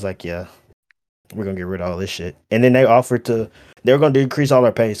and she was like, yeah, we're gonna get rid of all this shit. And then they were gonna decrease all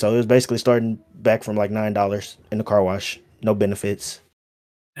our pay. So it was basically starting back from like $9 in the car wash, no benefits.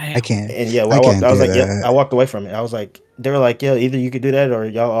 I can't. And yeah, I was like, that. yeah, I walked away from it. I was like, they were like, yeah, either you could do that or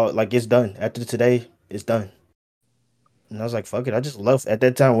y'all like it's done. After today, it's done. And I was like, fuck it. I just love at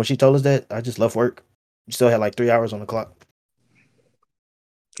that time when she told us that, I just left work. You still had like 3 hours on the clock.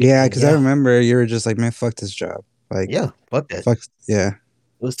 Yeah, because I remember you were just like, man, fuck this job. Like, yeah, fuck that. Yeah. It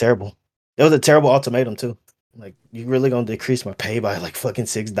was terrible. It was a terrible ultimatum too. Like, you really gonna decrease my pay by like fucking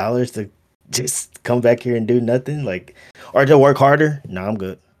 $6 to just come back here and do nothing? Like, or to work harder? No, I'm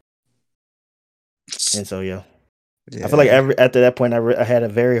good. And so yeah. I feel like after that point, I had a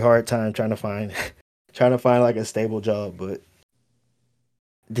very hard time trying to find like a stable job. But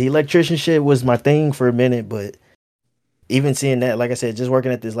the electrician shit was my thing for a minute. But even seeing that, like I said, just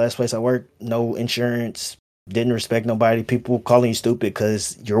working at this last place I worked, no insurance, didn't respect nobody. People calling you stupid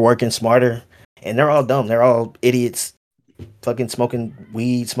because you're working smarter, and they're all dumb. They're all idiots, fucking smoking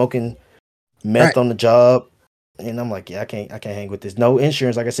weed, smoking meth on the job. And I'm like, yeah, I can't hang with this. No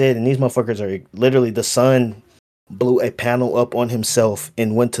insurance, like I said, and these motherfuckers are literally, the son blew a panel up on himself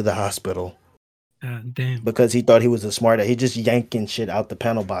and went to the hospital. Damn. Because he thought he was a smarter. He just yanking shit out the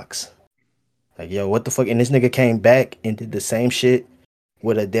panel box. Like, yo, what the fuck? And this nigga came back and did the same shit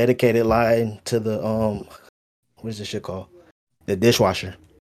with a dedicated line to the what is this shit called? The dishwasher.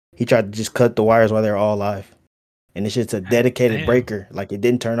 He tried to just cut the wires while they were all live. And this shit's a dedicated breaker. Like, it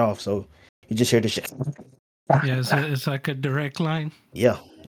didn't turn off, so you just hear the shit. Yeah, it's like a direct line. Yeah.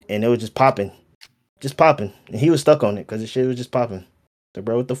 And it was just popping. Just popping. And he was stuck on it because the shit was just popping. So,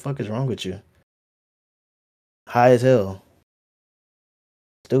 bro, what the fuck is wrong with you? High as hell.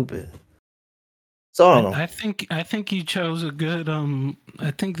 Stupid. So I don't know. I think you chose a good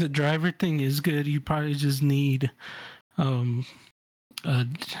I think the driver thing is good. You probably just need and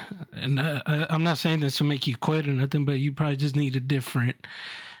I'm not saying this to make you quit or nothing, but you probably just need a different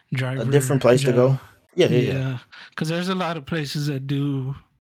driver. A different place to go. Yeah. Because there's a lot of places that do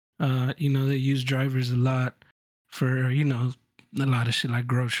they use drivers a lot for, a lot of shit like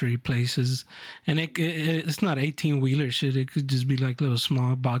grocery places, and it's not 18-wheeler shit. It could just be like little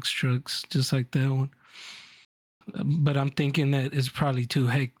small box trucks, just like that one. But I'm thinking that it's probably too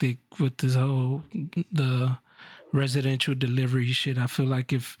hectic with this whole the residential delivery shit. I feel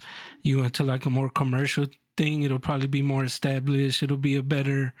like if you went to like a more commercial thing, it'll probably be more established. It'll be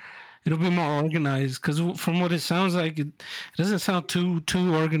more organized. Because from what it sounds like, it doesn't sound too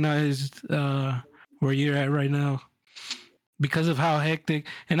organized where you're at right now. Because of how hectic,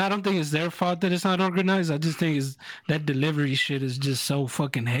 and I don't think it's their fault that it's not organized. I just think is that delivery shit is just so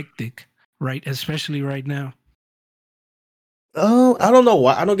fucking hectic, right? Especially right now. Oh, I don't know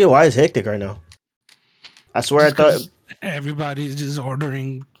why. I don't get why it's hectic right now. I swear, I thought everybody's just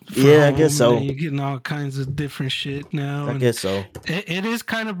ordering for Yeah, I home, guess and so. then you're getting all kinds of different shit now. I And guess so. it is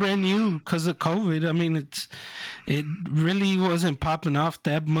kind of brand new because of COVID. I mean, it really wasn't popping off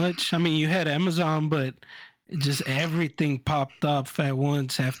that much. I mean, you had Amazon, but just everything popped up at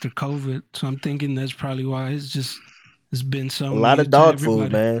once after COVID. So I'm thinking that's probably why it's been so A lot new of to dog food,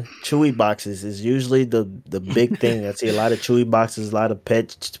 everybody. man. Chewy boxes is usually the big thing. I see a lot of Chewy boxes, a lot of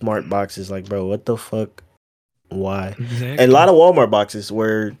Pet Smart boxes. Like, bro, what the fuck? Why? And a lot Exactly. of Walmart boxes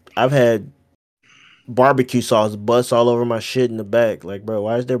where I've had barbecue sauce bust all over my shit in the back. Like, bro,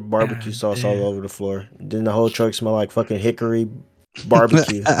 why is there barbecue God sauce all damn. over the floor? Then the whole truck smell like fucking hickory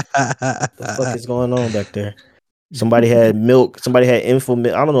barbecue. The fuck is going on back there? Somebody had milk. Somebody had info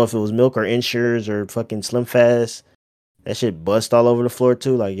milk. I don't know if it was milk or Ensures or fucking Slim Fast. That shit bust all over the floor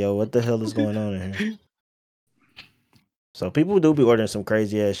too. Like, yo, what the hell is going on in here? So people do be ordering some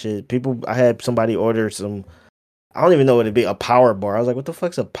crazy ass shit. I had somebody order some. I don't even know what it'd be, a power bar. I was like, what the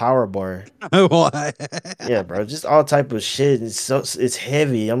fuck's a power bar? Why? Yeah, bro, just all type of shit. It's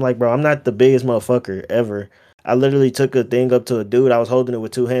heavy. I'm like, bro, I'm not the biggest motherfucker ever. I literally took a thing up to a dude. I was holding it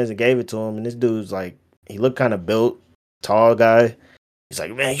with two hands and gave it to him. And this dude's like, he looked kind of built, tall guy. He's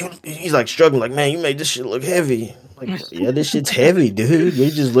like, man, he's like struggling. Like, man, you made this shit look heavy. Like, bro, yeah, this shit's heavy, dude. You're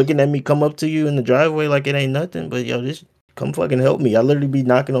just looking at me come up to you in the driveway like it ain't nothing. But yo, this come fucking help me. I literally be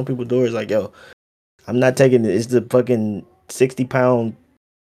knocking on people's doors like, yo, I'm not taking it. It's the fucking 60-pound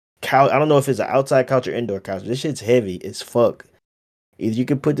couch. I don't know if it's an outside couch or indoor couch. This shit's heavy as fuck. Either you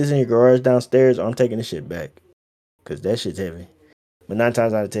can put this in your garage downstairs or I'm taking this shit back. Cause that shit's heavy. But 9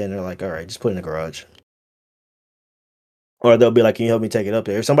 times out of 10, they're like, all right, just put it in the garage. Or they'll be like, can you help me take it up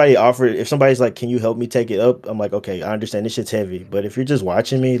there? If somebody's like, can you help me take it up? I'm like, okay, I understand this shit's heavy. But if you're just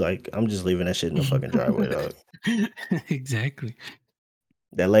watching me, like, I'm just leaving that shit in the fucking driveway, dog. Exactly.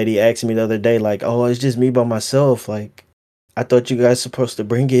 That lady asked me the other day, like, oh, it's just me by myself. Like, I thought you guys supposed to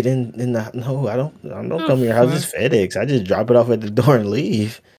bring it in the no, I don't come to your house. It's FedEx. I just drop it off at the door and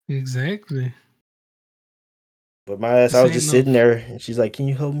leave. Exactly. But my ass, I was just sitting there and she's like, can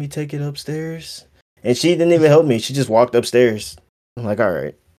you help me take it upstairs? And she didn't even help me. She just walked upstairs. I'm like, all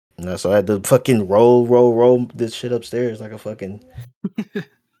right. So I had to fucking roll this shit upstairs like a fucking I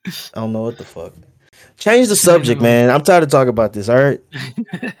don't know what the fuck. Change the subject, man. I'm tired of talking about this, all right?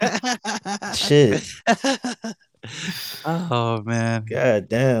 Shit. Oh man. God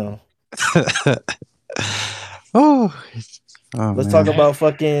damn. Oh, Let's talk about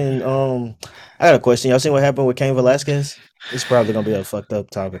fucking I got a question. Y'all seen what happened with Cain Velasquez? It's probably gonna be a fucked up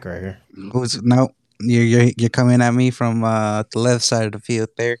topic right here. No, you're coming at me from the left side of the field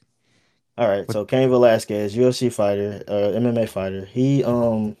there. All right, so Cain Velasquez, UFC fighter, MMA fighter. He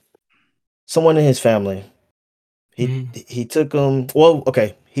someone in his family. He took him. Well,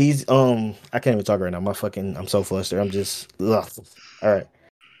 okay. He's I can't even talk right now. I'm so flustered. I'm just ugh. All right.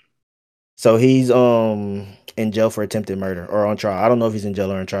 So he's in jail for attempted murder or on trial. I don't know if he's in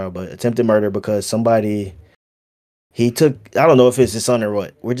jail or on trial, but attempted murder because somebody I don't know if it's his son or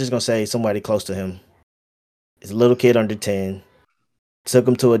what. We're just gonna say somebody close to him. It's a little kid under 10. Took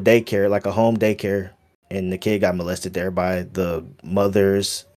him to a daycare, like a home daycare, and the kid got molested there by the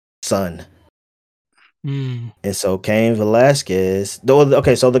mother's son. And so Cain Velasquez, so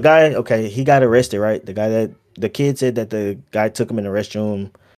the guy, he got arrested, right? The kid said that the guy took him in the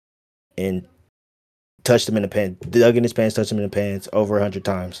restroom and touched him in the pants, dug in his pants, touched him in the pants over 100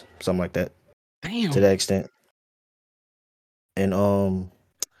 times, something like that. Damn. To that extent. And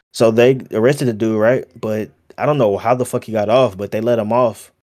so they arrested the dude, right? But I don't know how the fuck he got off, but they let him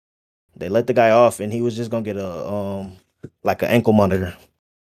off. They let the guy off, and he was just gonna get a like an ankle monitor.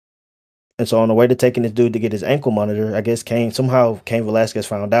 And so on the way to taking this dude to get his ankle monitor, I guess Cain Velasquez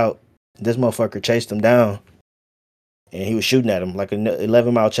found out. This motherfucker chased him down, and he was shooting at him like an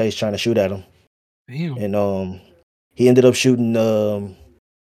 11-mile chase, trying to shoot at him. Damn. And he ended up shooting the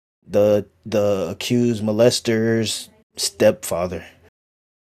accused molester's stepfather.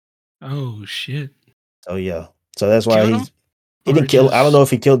 Oh shit. Oh yeah. So that's why Killed him? he didn't kill. I don't know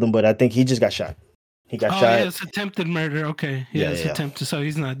if he killed him, but I think he just got shot. He got shot. Yeah, it's attempted murder. Okay. Yeah, it's attempted. So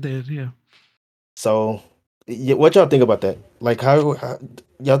he's not dead. Yeah. So, what y'all think about that? Like, how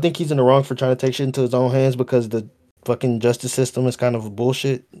y'all think he's in the wrong for trying to take shit into his own hands because the fucking justice system is kind of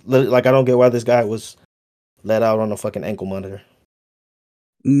bullshit? Like, I don't get why this guy was let out on a fucking ankle monitor.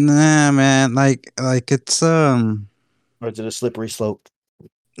 Nah, man. Like it's Or is it a slippery slope?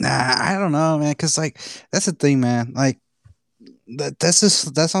 Nah, I don't know, man. Cause like that's the thing, man. Like that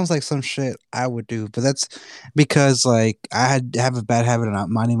sounds like some shit I would do, but that's because like I have a bad habit of not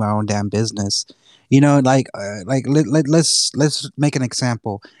minding my own damn business. You know, let's make an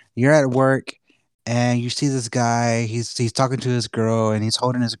example. You're at work and you see this guy. He's talking to his girl, and he's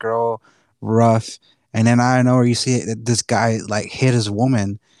holding his girl rough. And then I don't know where you see it, this guy like hit his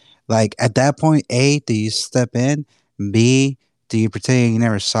woman. Like at that point, A, do you step in? B, do you pretend you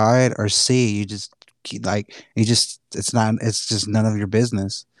never saw it? Or C, you just it's just none of your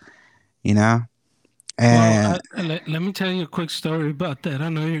business, you know? And Well, let me tell you a quick story about that. I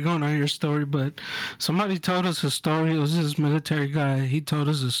know you're going on your story, but somebody told us a story. It was this military guy. He told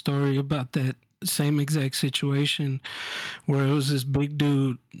us a story about that same exact situation where it was this big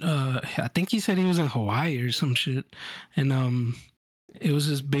dude. I think he said he was in Hawaii or some shit, and it was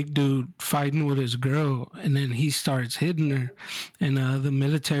this big dude fighting with his girl, and then he starts hitting her, and the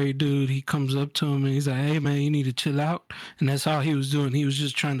military dude, he comes up to him and he's like, "Hey man, you need to chill out," and that's all he was doing. He was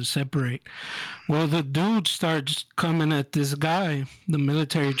just trying to separate. Well, the dude starts coming at this guy, the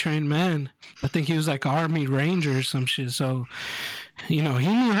military trained man. I think he was like Army Ranger or some shit. So, he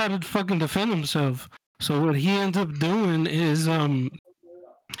knew how to fucking defend himself. So what he ends up doing is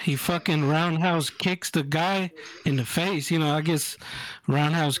he fucking roundhouse kicks the guy in the face. I guess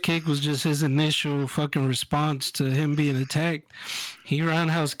roundhouse kick was just his initial fucking response to him being attacked. He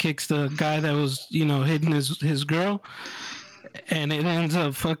roundhouse kicks the guy that was, hitting his girl, and it ends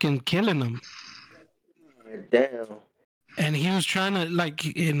up fucking killing him. Damn. And he was trying to,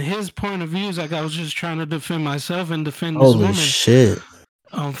 like, in his point of view, is like, I was just trying to defend myself and defend this woman. Holy shit.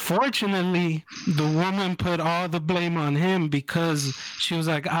 Unfortunately, the woman put all the blame on him because she was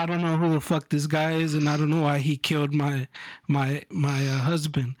like, I don't know who the fuck this guy is, and I don't know why he killed my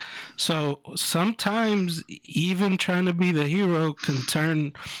husband. So sometimes even trying to be the hero can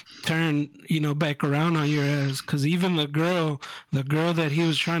turn back around on your ass. Because even the girl that he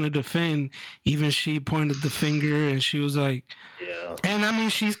was trying to defend, even she pointed the finger and she was like, yeah. And I mean,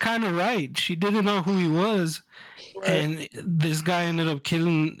 she's kind of right. She didn't know who he was. Right. And this guy ended up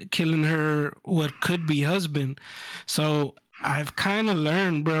killing her what could be husband. So I've kind of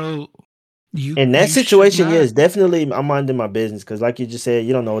learned, bro. In that situation, yes, definitely I'm minding my business because, like you just said,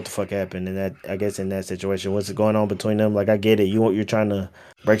 you don't know what the fuck happened. And that, I guess, in that situation, what's going on between them? Like, I get it. You're trying to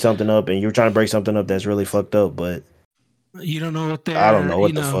break something up, and you're trying to break something up that's really fucked up, but you don't know what I don't know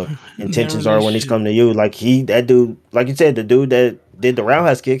what the fuck intentions are when he's coming to you. Like that dude, like you said, the dude that did the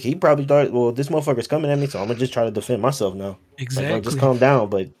roundhouse kick, he probably thought, well, this motherfucker's coming at me, so I'm gonna just try to defend myself now. Exactly. Like, just calm down.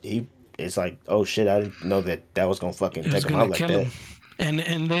 But it's like, oh shit, I didn't know that was gonna fucking take him out like that. And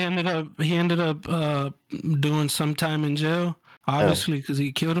he ended up doing some time in jail, obviously, because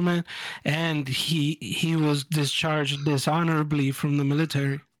he killed a man, and he was discharged dishonorably from the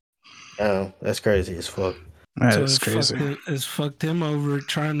military. Oh, that's crazy as fuck. That's crazy. It's fucked him over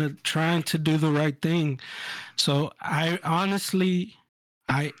trying to do the right thing. So I honestly,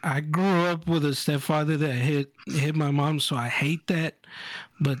 I grew up with a stepfather that hit my mom, so I hate that.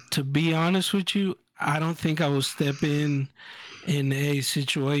 But to be honest with you, I don't think I would step in a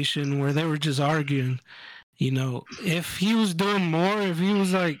situation where they were just arguing. If he was doing more, if he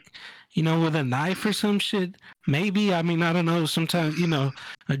was like, with a knife or some shit, maybe. I mean, I don't know. Sometimes,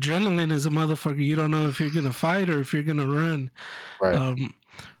 adrenaline is a motherfucker. You don't know if you're going to fight or if you're going to run. Right.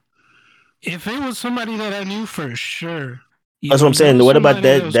 If it was somebody that I knew for sure. That's what I'm saying. What about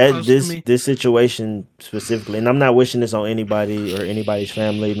this situation specifically? And I'm not wishing this on anybody or anybody's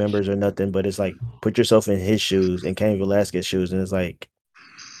family members or nothing, but it's like, put yourself in his shoes and Cain Velasquez's shoes, and it's like,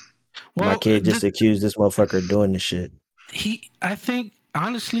 my kid just accused this motherfucker of doing this shit. I think,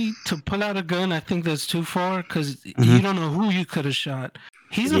 honestly, to pull out a gun, I think that's too far because you don't know who you could have shot.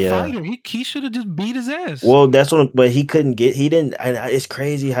 He's a fighter. He should have just beat his ass. Well, that's what. But he couldn't get. He didn't. It's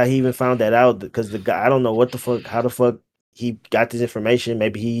crazy how he even found that out because the guy. I don't know what the fuck. How the fuck he got this information?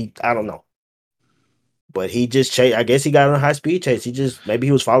 Maybe I don't know. But he just chased. I guess he got on a high speed chase. Maybe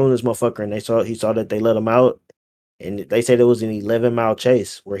he was following this motherfucker and he saw that they let him out, and they said it was an 11-mile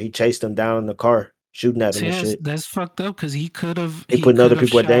chase where he chased them down in the car, shooting at him and shit. That's fucked up because he could have. He putting other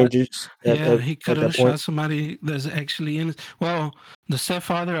people at danger. He could have shot somebody that's actually innocent. Well, the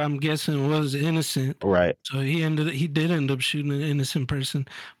stepfather, I'm guessing, was innocent. Right. So he did end up shooting an innocent person.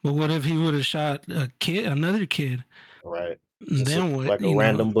 But what if he would have shot another kid? Right. Then what? Like a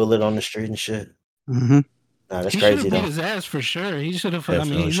random bullet on the street and shit. Mm-hmm. Nah, that's he crazy should have though. beat his ass for sure. He should have. I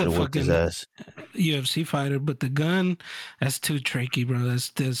mean, he's a fucking UFC fighter, but the gun, that's too tricky, bro.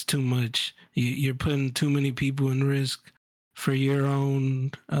 That's too much. You're putting too many people in risk for your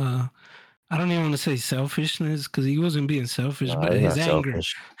own. I don't even want to say selfishness because he wasn't being selfish, but his anger.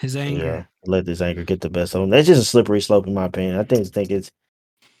 Selfish. His anger. Yeah, let this anger get the best of him. That's just a slippery slope, in my opinion.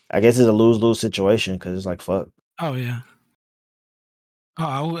 I guess it's a lose-lose situation because it's like fuck. Oh yeah.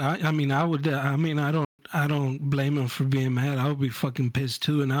 Oh, I mean, I would. I mean, I I don't blame him for being mad. I would be fucking pissed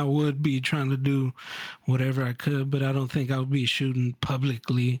too, and I would be trying to do whatever I could, but I don't think I would be shooting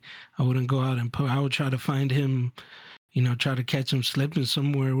publicly. I wouldn't go out and I would try to find him, try to catch him slipping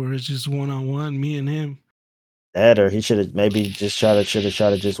somewhere where it's just one-on-one, me and him. That, or he should have maybe just tried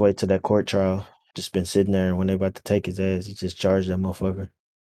to just wait till that court trial. Just been sitting there, and when they about to take his ass, he just charged that motherfucker.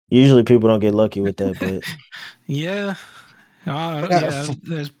 Usually people don't get lucky with that, but yeah. Yeah,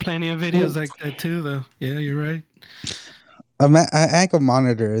 there's plenty of videos like that too, though. Yeah, you're right. An ankle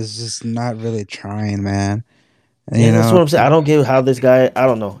monitor is just not really trying, man. yeah, that's what I'm saying. I don't get how this guy. I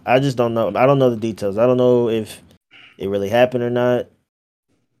don't know. I just don't know. I don't know the details. I don't know if it really happened or not.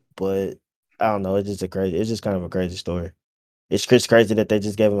 But I don't know. It's just kind of a crazy story. It's just crazy that they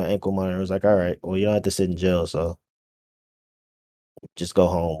just gave him an ankle monitor. It was like, all right, well, you don't have to sit in jail, so just go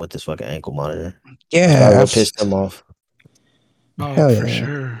home with this fucking ankle monitor. Yeah, what pissed him off. Oh, Hell for yeah.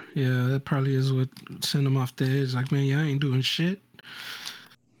 sure. Yeah, that probably is what sent him off the edge. Like, man, I ain't doing shit.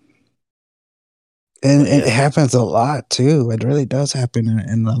 And But it yeah. happens a lot too. It really does happen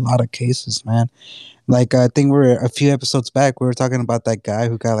in a lot of cases, man. Like I think we're a few episodes back, we were talking about that guy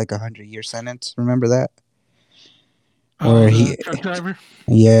who got like 100-year sentence. Remember that? Oh, Where the truck driver?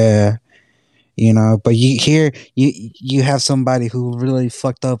 Yeah. But you have somebody who really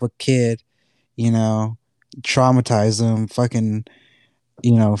fucked up a kid, traumatized him fucking,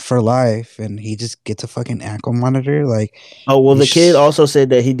 for life, and he just gets a fucking ankle monitor. Like, oh well, the kid also said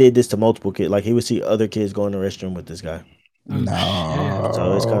that he did this to multiple kids. Like he would see other kids go in the restroom with this guy. No.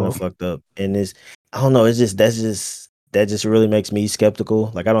 So it's kind of fucked up. And I don't know. It's just that just really makes me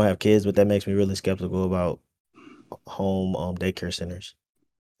skeptical. Like I don't have kids, but that makes me really skeptical about home daycare centers.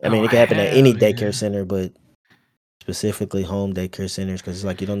 I mean, it can happen at any daycare center, but specifically home daycare centers, because it's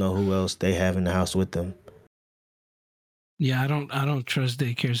like you don't know who else they have in the house with them. Yeah, I don't trust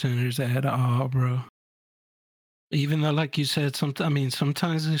daycare centers at all, bro. Even though, like you said,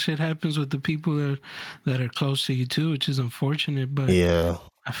 sometimes this shit happens with the people that are close to you too, which is unfortunate. But yeah,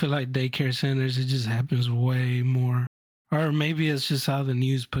 I feel like daycare centers, it just happens way more. Or maybe it's just how the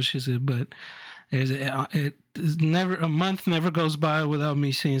news pushes it. But it's never a month never goes by without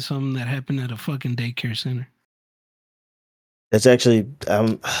me seeing something that happened at a fucking daycare center. That's actually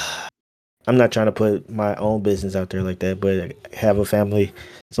I'm not trying to put my own business out there like that, but I have a family,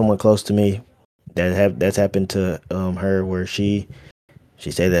 someone close to me that's happened to her, where she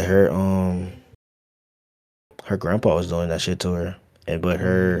said that her grandpa was doing that shit to her, but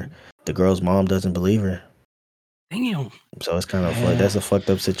the girl's mom doesn't believe her. Damn. So it's kind of like that's a fucked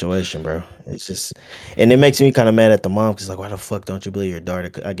up situation, bro. It's just, and it makes me kind of mad at the mom, because like, why the fuck don't you believe your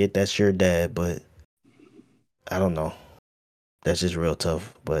daughter? I get that's your dad, but I don't know. That's just real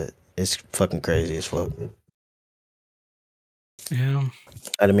tough, but it's fucking crazy as fuck. Yeah.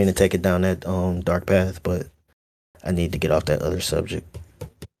 I didn't mean to take it down that dark path, but I need to get off that other subject.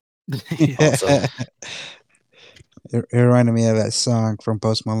 Also, it reminded me of that song from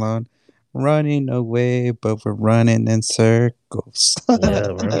Post Malone, "Running away, but we're running in circles."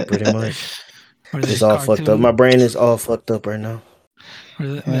 yeah, bro, pretty much. It's all fucked up. My brain is all fucked up right now. Or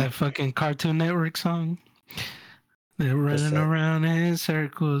that fucking Cartoon Network song. They're running around in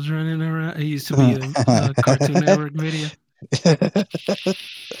circles, running around. It used to be a Cartoon Network video.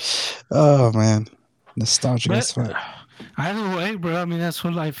 Oh man, nostalgic as fuck. Either way, bro. I mean, that's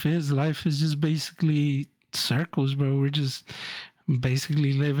what life is. Life is just basically circles, bro. We're just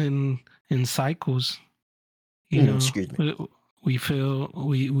basically living in cycles. You know, excuse me. We feel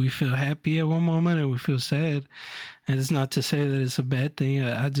happy at one moment and we feel sad, and it's not to say that it's a bad thing.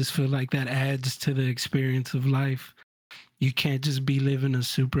 I just feel like that adds to the experience of life. You can't just be living a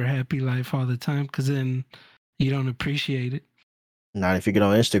super happy life all the time, because then you don't appreciate it. Not if you get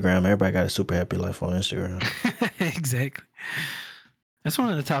on Instagram. Everybody got a super happy life on Instagram. Exactly. That's one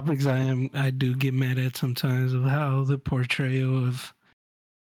of the topics I do get mad at sometimes, of how the portrayal of,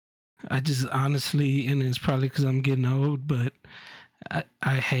 I just honestly, and it's probably because I'm getting old, but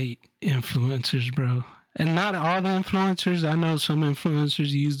I hate influencers, bro. And not all the influencers. I know some influencers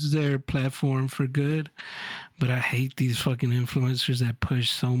use their platform for good, but I hate these fucking influencers that push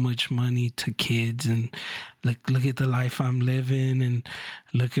so much money to kids, and look at the life I'm living, and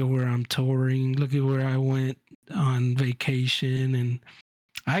look at where I'm touring, look at where I went on vacation. And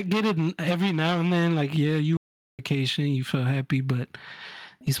I get it every now and then, like, yeah, you on vacation, you feel happy, but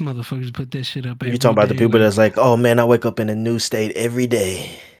these motherfuckers put that shit up every day. You talking about the people that's like, oh man, I wake up in a new state every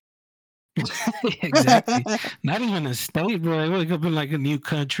day. Exactly. Not even a state, bro. They wake up in like a new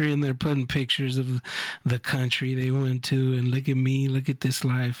country and they're putting pictures of the country they went to, and look at me, look at this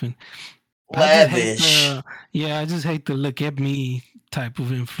life. And Lavish. I just hate the look at me type of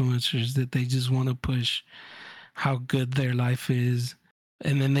influencers that they just want to push how good their life is,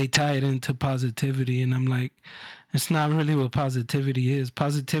 and then they tie it into positivity, and I'm like, it's not really what positivity is.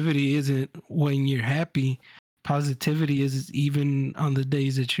 Positivity isn't when you're happy. Positivity is even on the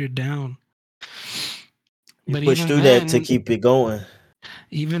days that you're down. You But push even through then, that to keep it going.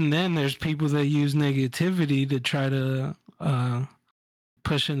 even then, there's people that use negativity to try to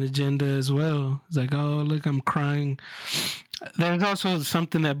push an agenda as well. It's like, oh, look, I'm crying. There's also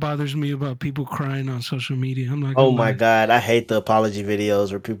something that bothers me about people crying on social media. I'm not gonna Oh my lie. god, I hate the apology videos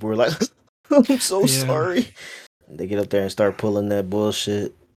where people were like, "I'm so Yeah. sorry." They get up there and start pulling that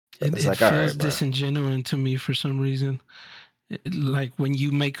bullshit. It's It like, all feels right, bro. disingenuous to me for some reason. Like when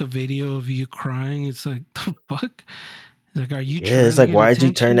you make a video of you crying, it's like, the fuck? It's like, are you Yeah, trying it's to like, get why'd you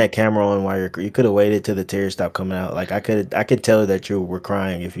attention? turn that camera on while you could have waited till the tears stopped coming out. Like I could tell that you were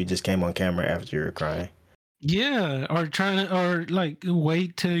crying if you just came on camera after you were crying. Yeah, or like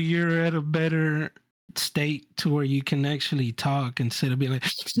wait till you're at a better state to where you can actually talk instead of being like,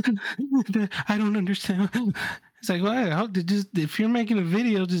 I don't understand. It's like, well, if you're making a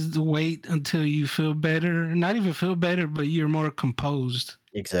video, just wait until you feel better. Not even feel better, but you're more composed.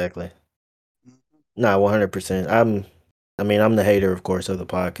 Exactly. Nah, 100%. I'm the hater, of course, of the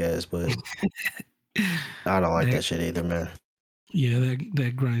podcast, but I don't like that shit either, man. Yeah,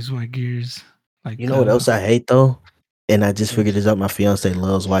 that grinds my gears. Like, You know what else I hate though? And I just figured this out. My fiance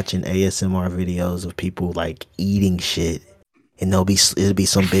loves watching ASMR videos of people like eating shit, and it'll be some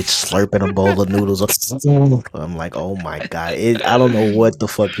bitch slurping a bowl of noodles. I'm like, oh my god! I don't know what the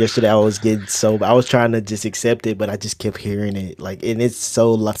fuck. Yesterday I was I was trying to just accept it, but I just kept hearing it like, and it's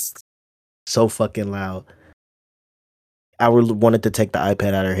so fucking loud. I wanted to take the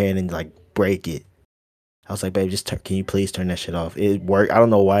iPad out of her hand and like break it. I was like, babe, can you please turn that shit off? It worked. I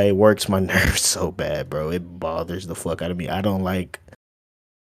don't know why it works my nerves so bad, bro. It bothers the fuck out of me. I don't like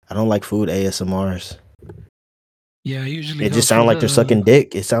food ASMRs. Yeah, I usually It just sounds like they're sucking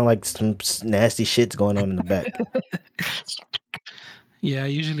dick. It sounds like some nasty shit's going on in the back. Yeah, I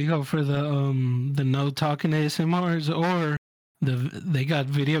usually go for the no talking ASMRs, or they got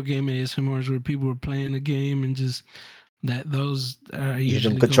video game ASMRs where people are playing a game and just those are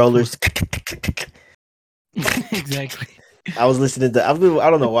usually them controllers. Exactly. I was listening to. I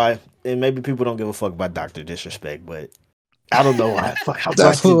don't know why, and maybe people don't give a fuck about Dr. Disrespect, but I don't know why. Fuck, I was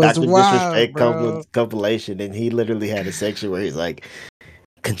watching Dr. Disrespect compilation, and he literally had a section where he's like,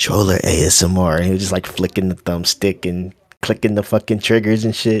 controller ASMR, and he was just like flicking the thumbstick and clicking the fucking triggers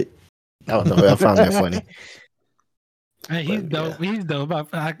and shit. I don't know. I found that funny. Hey, he's dope. Yeah. He's dope.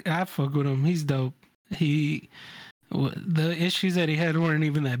 I fuck with him. He's dope. The issues that he had weren't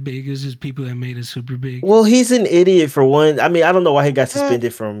even that big. It's just people that made it super big. Well, he's an idiot for one. I mean, I don't know why he got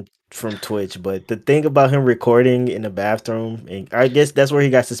suspended from Twitch, but the thing about him recording in the bathroom, and I guess that's where he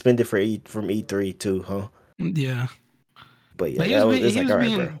got suspended from E3 too, huh? Yeah. But yeah,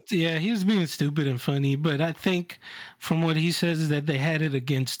 he was being stupid and funny. But I think from what he says is that they had it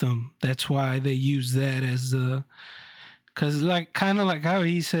against him. That's why they used that as the. Because kind of like how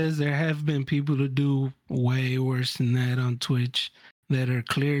he says, there have been people to do way worse than that on Twitch that are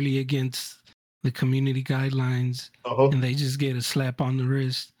clearly against the community guidelines, and they just get a slap on the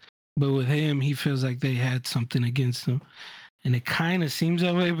wrist. But with him, he feels like they had something against him. And it kind of seems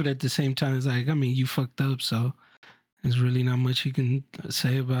that way, but at the same time, it's like, I mean, you fucked up, so there's really not much you can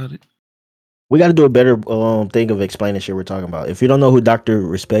say about it. We got to do a better thing of explaining shit we're talking about. If you don't know who Dr.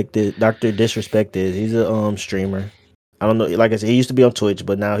 Disrespect is, he's a streamer. I don't know. Like I said, he used to be on Twitch,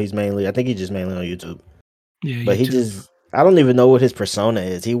 but now he's mainly on YouTube. Yeah, but YouTube. I don't even know what his persona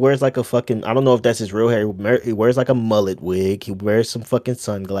is. He wears like a fucking, I don't know if that's his real hair. He wears like a mullet wig. He wears some fucking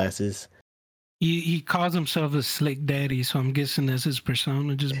sunglasses. He calls himself a slick daddy, so I'm guessing that's his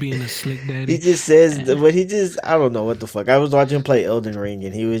persona, just being a slick daddy. He just says, but I don't know what the fuck. I was watching him play Elden Ring,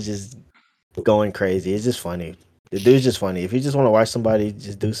 and he was just going crazy. It's just funny. The dude's just funny. If you just want to watch somebody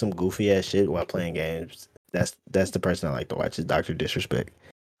just do some goofy ass shit while playing games, that's the person I like to watch, is Dr. Disrespect.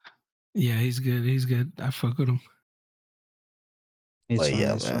 Yeah, he's good. He's good. I fuck with him. But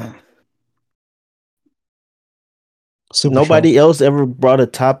yeah, man. Nobody else ever brought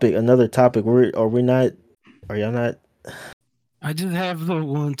another topic. Are y'all not? I just have the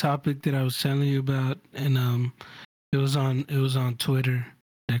one topic that I was telling you about, and it was on Twitter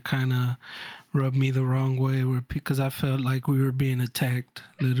that kind of rubbed me the wrong way, because I felt like we were being attacked,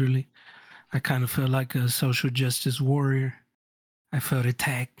 literally. I kind of felt like a social justice warrior. I felt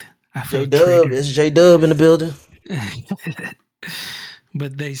attacked. I felt J-Dub. It's J-Dub in the building.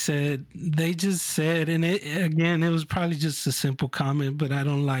 But they just said, and it was probably just a simple comment, but I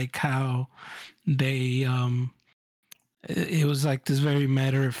don't like how they it was like this very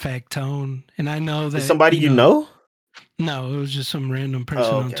matter of fact tone. And I know that somebody you know? No, it was just some random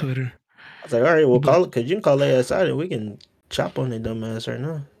person on Twitter. I was like, all right, well, call it, because you can call their ass out and we can chop on their dumb ass right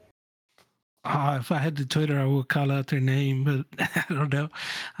now. If I had the Twitter, I would call out their name, but I don't know.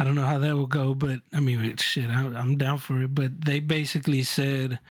 I don't know how that will go. But I mean, shit, I'm down for it. But they basically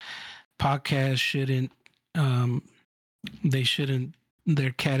said podcasts shouldn't,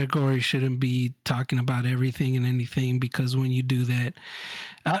 their category shouldn't be talking about everything and anything, because when you do that,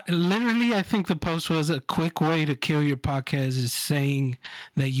 literally, I think the post was a quick way to kill your podcast is saying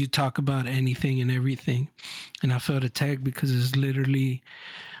that you talk about anything and everything. And I felt attacked because it's literally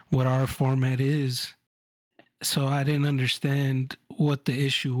what our format is. So I didn't understand what the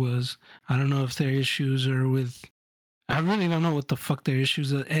issue was. I don't know if their issues are with, I really don't know what the fuck their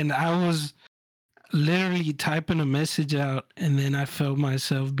issues are. And I was literally typing a message out, and then I felt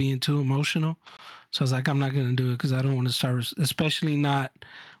myself being too emotional. So I was like, I'm not going to do it because I don't want to start, especially not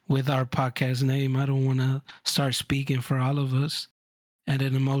with our podcast name. I don't want to start speaking for all of us at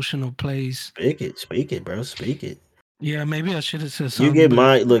an emotional place. Speak it, bro. Speak it. Yeah, maybe I should have said something. You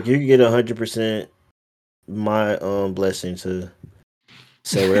get you get 100% my blessing to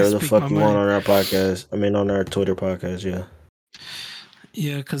say whatever the fuck you want on our podcast. I mean, on our Twitter podcast, yeah.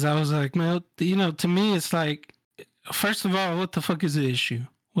 Yeah, because I was like, man, to me, it's like, first of all, what the fuck is the issue?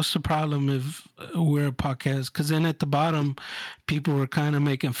 What's the problem if we're a podcast? Because then at the bottom, people were kind of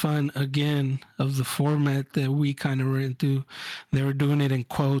making fun again of the format that we kind of ran through. They were doing it in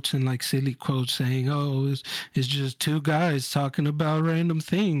quotes and like silly quotes saying, oh, it's just two guys talking about random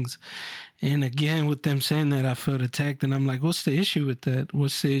things. And again, with them saying that, I felt attacked. And I'm like, what's the issue with that?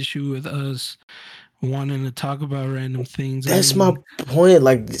 What's the issue with us wanting to talk about random things? That's my point.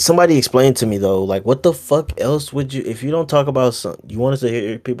 Like, somebody explained to me though, like, what the fuck else would you, if you don't talk about you want us to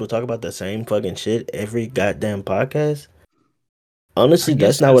hear people talk about the same fucking shit every goddamn podcast? Honestly,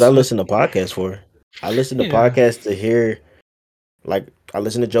 that's not what I listen to podcasts for. I listen to podcasts to hear, like, I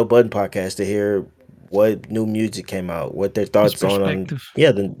listen to Joe Budden podcast to hear what new music came out, what their thoughts on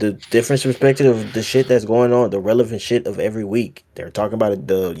the different perspective of the shit that's going on, the relevant shit of every week. They're talking about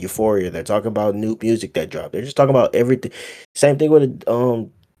the Euphoria. They're talking about new music that dropped. They're just talking about everything. Same thing with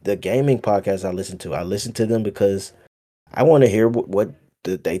the gaming podcast I listen to. I listen to them because I want to hear what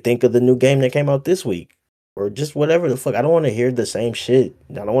they think of the new game that came out this week, or just whatever the fuck. I don't want to hear the same shit.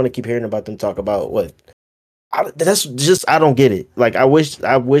 I don't want to keep hearing about them talk about what. That's just, I don't get it. Like, I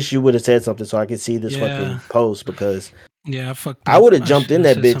wish you would have said something so I could see this fucking post, because I would have jumped in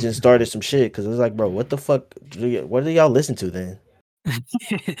that bitch and started some shit, because it was like, bro, what the fuck? What do y'all listen to then?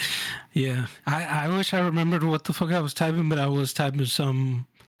 Yeah, I wish I remembered what the fuck I was typing, but I was typing some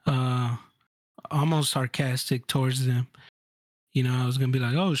almost sarcastic towards them. I was gonna be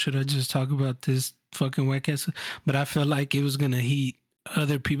like, oh, should I just talk about this fucking whack ass? But I felt like it was gonna heat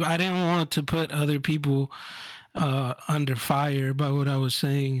other people. I didn't want to put other people under fire by what I was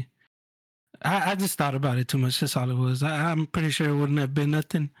saying. I just thought about it too much. That's all it was. I'm pretty sure it wouldn't have been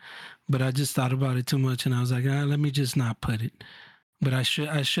nothing, but I just thought about it too much, and I was like, let me just not put it. But I should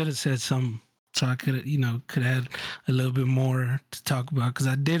have said something so I could add a little bit more to talk about, because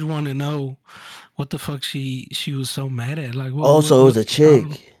I did want to know what the fuck she was so mad at. Like, also, it was a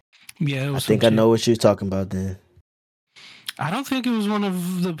chick. Yeah, it was. I think I know what she was talking about then. I don't think it was one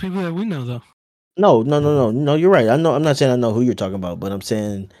of the people that we know, though. No, you're right. I'm not saying I know who you're talking about, but I'm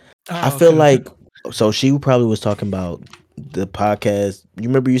saying I feel like so she probably was talking about the podcast. You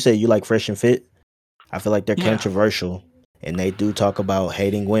remember you said you like Fresh and Fit? I feel like they're controversial, and they do talk about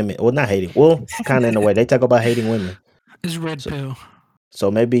hating women. Well, not hating. Well, kind of in a way. They talk about hating women. It's red pill.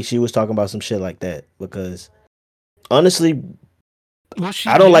 So maybe she was talking about some shit like that, because honestly,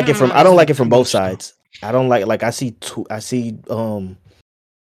 I don't like it from both sides. I don't like I see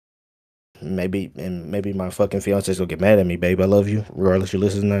maybe my fucking fiance's gonna get mad at me, babe. I love you. Regardless you're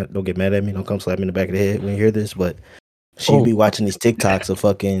listening to that, don't get mad at me. Don't come slap me in the back of the head when you hear this. But she'd be watching these TikToks of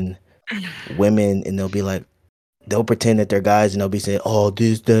fucking women, and they'll pretend that they're guys, and they'll be saying, oh,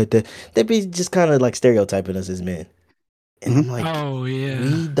 this, that. They'd be just kind of like stereotyping us as men. And I'm like, oh yeah,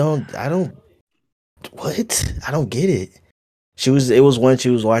 I don't get it. It was one she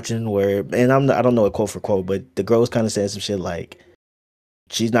was watching where, and I don't know it quote for quote, but the girl was kind of saying some shit like,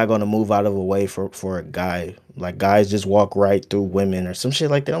 she's not going to move out of a way for a guy. Like, guys just walk right through women or some shit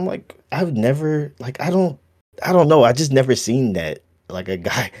like that. I'm like, I've never, like, I don't know. I just never seen that. Like, a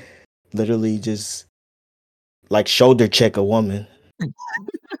guy literally just like shoulder check a woman.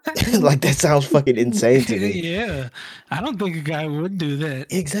 Like that sounds fucking insane to me. Yeah, I don't think a guy would do that.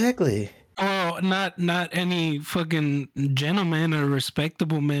 Exactly. Oh, not any fucking gentleman or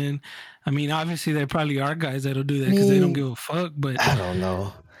respectable man. I mean, obviously there probably are guys that'll do that because they don't give a fuck. But I don't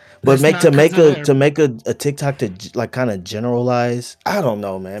know. But that's make not to 'cause make of a their- to make a TikTok to like kind of generalize. I don't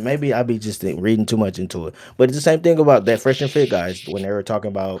know, man. Maybe I be just reading too much into it. But it's the same thing about that Fresh and Fit guys when they were talking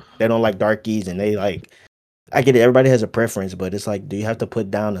about they don't like darkies and they like. I get it. Everybody has a preference, but it's like, do you have to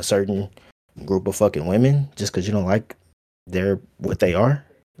put down a certain group of fucking women just because you don't like what they are?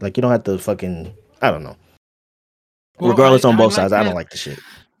 Like you don't have to fucking. I don't know. Well, Regardless on I both like sides, I don't that. like the shit.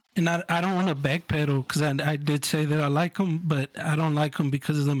 And I don't want to backpedal because I did say that I like them, but I don't like them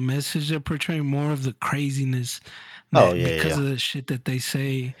because of the message they're portraying, more of the craziness. Oh, yeah, because yeah. of the shit that they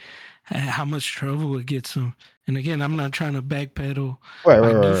say, and how much trouble it gets them. And again, I'm not trying to backpedal. Right,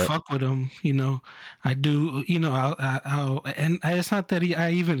 I do right. fuck with them, I do, I'll and it's not that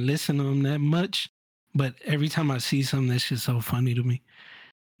I even listen to them that much, but every time I see something, that's just so funny to me.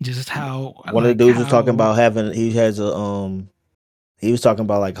 Just how One of the like dudes was talking how about he has a he was talking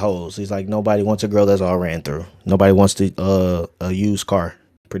about like hoes. He's like nobody wants a girl that's all ran through. Nobody wants to a used car,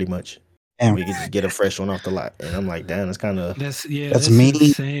 pretty much. Damn. We could just get a fresh one off the lot. And I'm like, damn, that's kind of that's That's mean.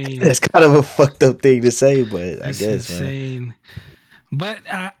 insane. that's kind of a fucked up thing to say, but I That's guess, man. insane. But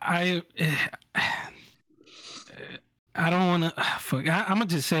I don't want to. Fuck. I'm gonna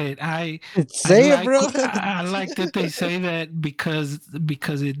just say it. Say it, like, bro. I like that they say that because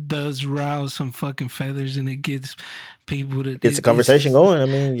it does rouse some fucking feathers and it gets people to It's a conversation going. I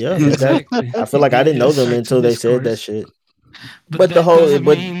mean, yeah, exactly. I feel like I didn't know them until they said that shit. But the that whole doesn't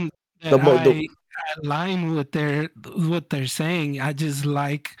but mean the that mo- I the align with what they're saying. I just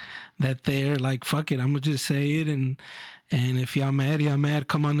like that they're like, fuck it, I'm gonna just say it, and if y'all mad,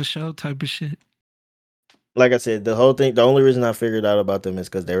 come on the show, type of shit. like I said, the whole thing. The only reason I figured out about them is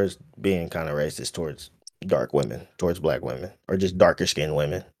because they was being kind of racist towards dark women, towards black women, or just darker skinned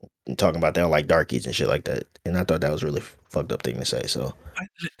women. And talking about they don't like darkies and shit like that. And I thought that was really fucked up thing to say. So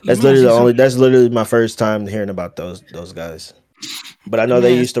that's literally my first time hearing about those guys. But I know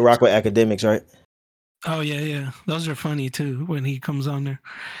they used to rock with academics, right? Oh yeah, those are funny too when he comes on there.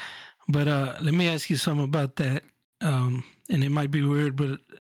 But let me ask you something about that. And it might be weird, but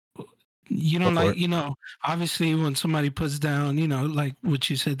you don't like, obviously when somebody puts down, like what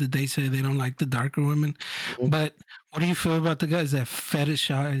you said that they say they don't like the darker women. Mm-hmm. But what do you feel about the guys that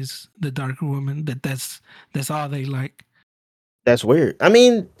fetishize the darker women? That's all they like. That's weird. I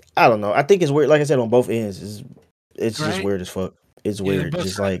mean, I don't know. I think it's weird. Like I said, on both ends, it's Right? just weird as fuck. It's Yeah, weird. both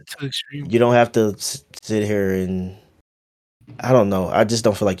Just sides like to the extreme. you don't have to sit here and I don't know. I just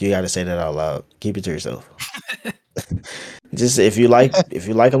don't feel like you got to say that out loud. Keep it to yourself. Just if you like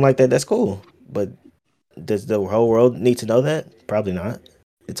them like that, that's cool. But does the whole world need to know that? Probably not.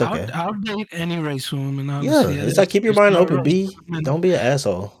 It's okay. I'll date any race woman. Yeah, Obviously. it's like keep your There's mind no open. race Don't be an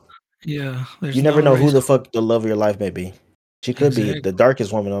asshole. Yeah, there's You never no know who race- the fuck the love of your life may be. She could be Exactly. the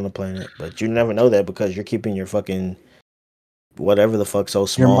darkest woman on the planet, but you never know that because you're keeping your fucking whatever the fuck so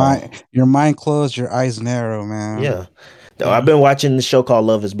small. Your mind closed, your eyes narrow, man. Yeah. I've been watching the show called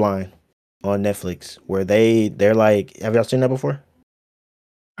Love is Blind on Netflix where they're like, have y'all seen that before?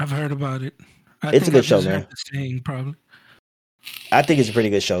 I've heard about it. It's a good show, man. Probably. I think it's a pretty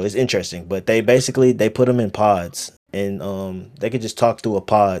good show. It's interesting, but they put them in pods and they could just talk through a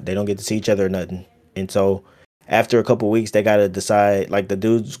pod. They don't get to see each other or nothing. And so after a couple weeks, they got to decide, like the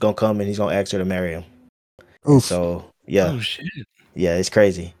dude's going to come and he's going to ask her to marry him. Oof. So, yeah. Oh shit. Yeah, it's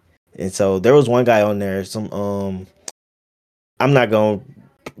crazy. And so there was one guy on there,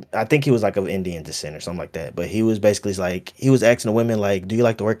 I think he was like of Indian descent or something like that. But he was basically like, he was asking the women like, do you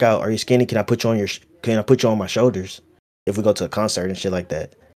like to work out? Are you skinny? Can I put you on my shoulders if we go to a concert and shit like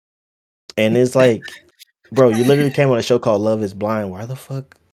that? And it's like, bro, you literally came on a show called Love is Blind. Why the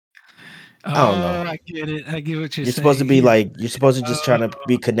fuck? I don't know. I get it. I get what you're saying. You're supposed to be like, you're supposed to just trying to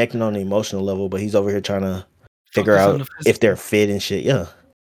be connecting on the emotional level, but he's over here trying to figure out if they're fit and shit. Yeah.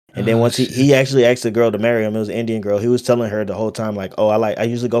 And then once he actually asked the girl to marry him, it was an Indian girl. He was telling her the whole time, like, oh, I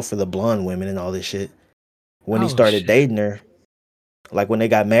usually go for the blonde women and all this shit. When he started dating her, like when they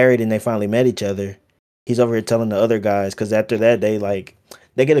got married and they finally met each other, he's over here telling the other guys, because after that,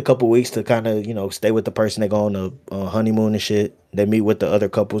 they get a couple weeks to kind of, stay with the person. They go on a honeymoon and shit. They meet with the other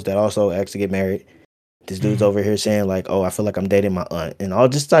couples that also actually get married. This dude's over here saying like, oh, I feel like I'm dating my aunt and all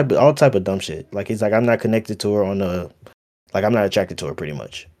type of dumb shit. Like he's like, I'm not connected to her I'm not attracted to her pretty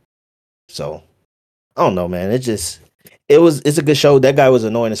much. So I don't know, man. It's a good show. That guy was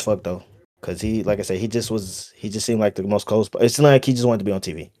annoying as fuck though. Cause he, like I said, he just seemed like the most close. It's like he just wanted to be on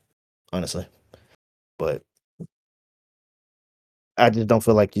TV, honestly. But I just don't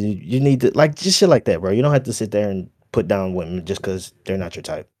feel like you need to like just shit like that, bro. You don't have to sit there and put down women just because they're not your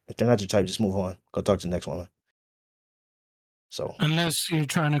type. If they're not your type, just move on. Go talk to the next woman. So Unless you're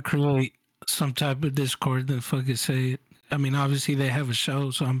trying to create some type of discord, then fucking say it. I mean, obviously they have a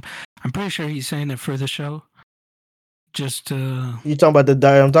show, so I'm pretty sure he's saying it for the show. Just you talking about the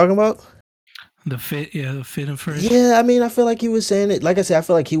guy I'm talking about? the fit and first. Yeah, I mean, I feel like he was saying it. Like I said, I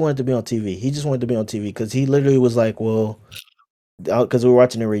feel like he wanted to be on TV. He just wanted to be on TV because he literally was like, well, because we were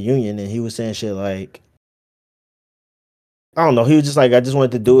watching a reunion and he was saying shit like, I don't know. He was just like, I just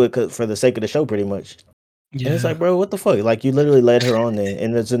wanted to do it for the sake of the show, pretty much. Yeah. And it's like, bro, what the fuck? Like, you literally led her on there.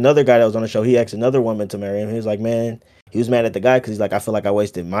 And there's another guy that was on the show. He asked another woman to marry him. He was like, man, he was mad at the guy because he's like, I feel like I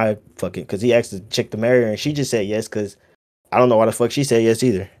wasted my fucking. Because he asked the chick to marry her and she just said yes because I don't know why the fuck she said yes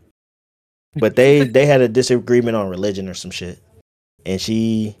either. But they had a disagreement on religion or some shit. And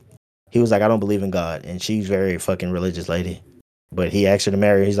he was like, I don't believe in God. And she's very fucking religious lady. But he asked her to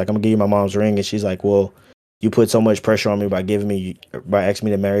marry her. He's like, I'm gonna give you my mom's ring. And she's like, well, you put so much pressure on me by asking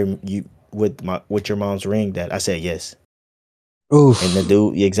me to marry you with your mom's ring that I said yes. Oof. And the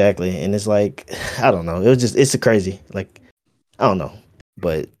dude, exactly. And it's like, I don't know. It's a crazy. Like, I don't know.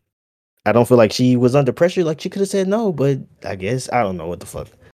 But I don't feel like she was under pressure. Like she could have said no, but I guess I don't know what the fuck.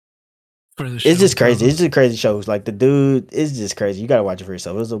 It's just crazy. It's just crazy shows. Like the dude, it's just crazy. You gotta watch it for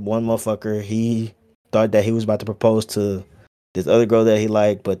yourself. It was one motherfucker. He thought that he was about to propose to this other girl that he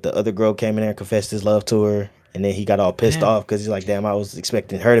liked, but the other girl came in there and confessed his love to her, and then he got all pissed off because he's like, "Damn, I was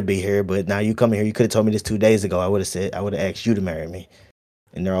expecting her to be here, but now you coming here. You could have told me this 2 days ago. I would have asked you to marry me."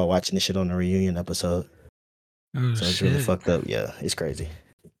 And they're all watching this shit on the reunion episode. So it's really fucked up. Yeah, it's crazy.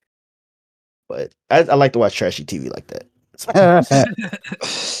 But I like to watch trashy TV like that.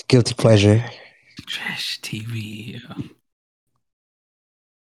 Guilty pleasure. Trash TV. Yeah.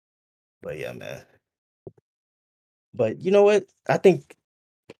 But yeah, man. But you know what? I think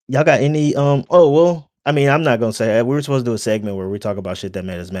y'all got any oh well, I mean, I'm not gonna say we were supposed to do a segment where we talk about shit that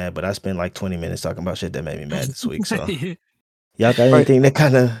made us mad, but I spent like 20 minutes talking about shit that made me mad this week. So y'all got anything that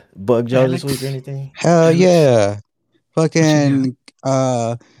kind of bugged y'all this week or anything? Hell yeah. Fucking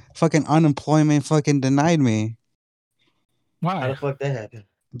unemployment fucking denied me. Why? How the fuck that happened?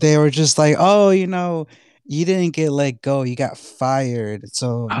 They were just like, oh, you didn't get let go, you got fired.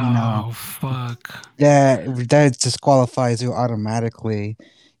 So, fuck. That disqualifies you automatically.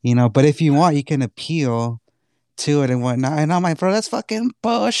 But if you want, you can appeal to it and whatnot. And I'm like, bro, that's fucking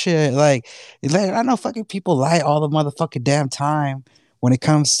bullshit. Like I know fucking people lie all the motherfucking damn time when it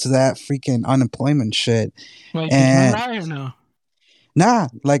comes to that freaking unemployment shit. Wait, did you lie or no? Nah,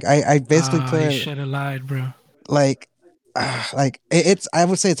 like I basically put. You should have lied, bro. Like it's. I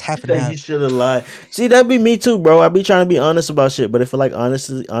would say it's half and half. You should have lied. See, that'd be me too, bro. I be trying to be honest about shit, but if I like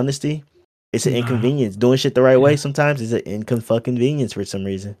honesty, it's an inconvenience. Doing shit the right way sometimes is an inconvenience for some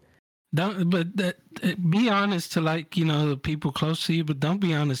reason. Be honest to the people close to you, but don't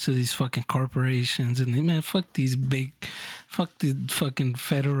be honest to these fucking corporations and man, fuck the fucking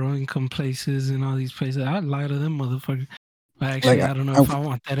federal income places and all these places. I'd lie to them motherfuckers. Actually, I don't know if I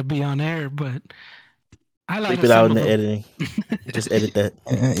want that to be on air, but I lie to it out in the them. editing. Just edit that.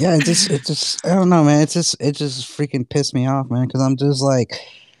 Yeah, it just I don't know, man. It just freaking pissed me off, man, because I'm just like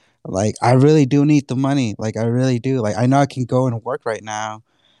I really do need the money. Like I really do. Like I know I can go and work right now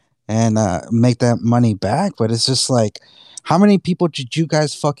and make that money back, but it's just like, how many people did you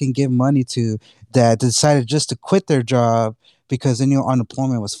guys fucking give money to that decided just to quit their job because they knew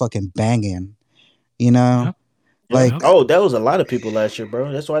unemployment was fucking banging? Yep. Like, oh, that was a lot of people last year,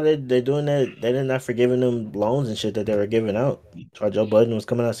 bro. That's why they're doing that. They're not forgiving them loans and shit that they were giving out. That's why Joe Budden was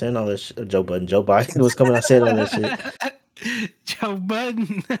coming out saying all this shit. Joe Biden was coming out saying all that shit. Joe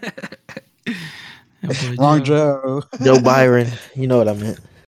Budden. Wrong Joe. Joe Byron. You know what I meant.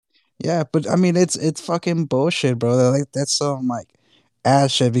 Yeah, but I mean, it's fucking bullshit, bro. Like that's some like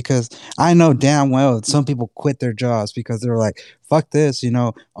ass shit, because I know damn well some people quit their jobs because they were like, fuck this,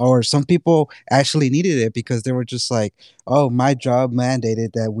 or some people actually needed it because they were just like, oh, my job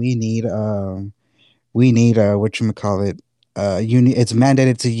mandated that we need whatchamacallit, it's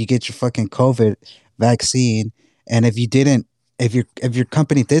mandated to you get your fucking COVID vaccine, and if you didn't, if your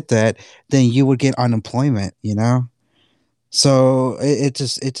company did that, then you would get unemployment, So it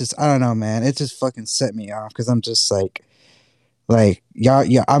just I don't know, man. It just fucking set me off because I'm just like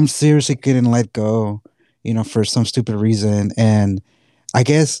yeah, I'm seriously getting let go, for some stupid reason, and I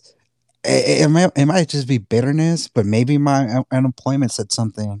guess it might just be bitterness, but maybe my unemployment said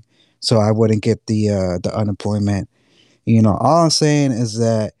something, so I wouldn't get the unemployment. All I'm saying is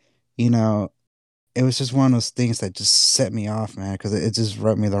that it was just one of those things that just set me off, man, because it just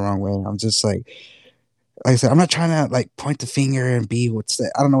rubbed me the wrong way. I'm just like like I said, I'm not trying to like point the finger and be what's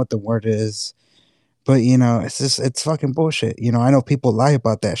that? I don't know what the word is, but it's fucking bullshit. I know people lie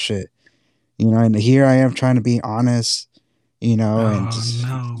about that shit. And here I am trying to be honest. And Oh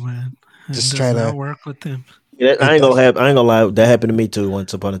no, man! It just does try not to. work with them. Yeah, I It ain't does. gonna have. I ain't gonna lie. That happened to me too.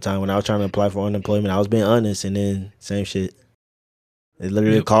 Once upon a time when I was trying to apply for unemployment, I was being honest, and then same shit. They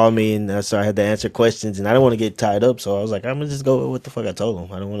literally Yep. called me, and so I had to answer questions, and I didn't want to get tied up. So I was like, I'm gonna just go with what the fuck I told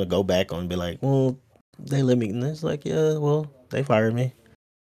them. I don't want to go back on and be like, well, they let me. And it's like, yeah, well, they fired me,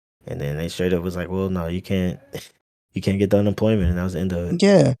 and then they straight up was like, well, no, you can't. You can't get the unemployment, and that was the end of it.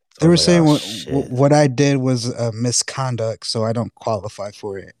 Yeah, So they I were was like, saying oh shit. what I did was a misconduct, so I don't qualify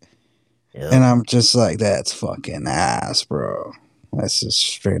for it. Yeah. And I'm just like, that's fucking ass, bro. That's just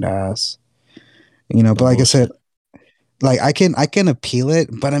straight ass. But like I said, like I can appeal it,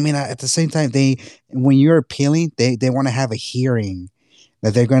 but I mean at the same time, when you're appealing, they want to have a hearing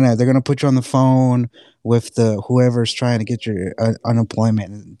that they're gonna put you on the phone with the whoever's trying to get your unemployment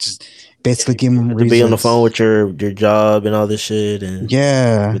and just basically give them to be on the reasons. phone with your job and all this shit, and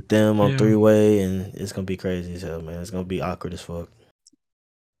Yeah, with them on Yeah. 3-way, and it's gonna be crazy as hell, man. It's gonna be awkward as fuck.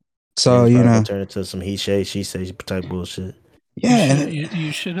 so Then it's probably gonna turn into some he say she say type bullshit. yeah,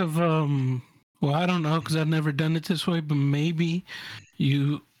 You should have. Well, I don't know because I've never done it this way, but maybe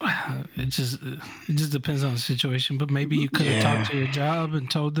you. It just depends on the situation. But maybe you could have talked to your job and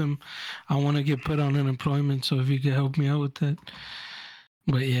told them, I want to get put on unemployment. So if you could help me out with that.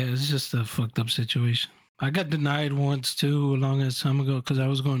 But yeah, it's just a fucked up situation. I got denied once too a long ass time ago because I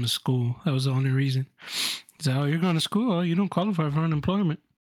was going to school. That was the only reason. He's like, oh, you're going to school? Oh, you don't qualify for unemployment.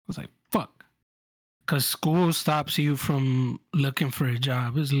 I was like, fuck. Because school stops you from looking for a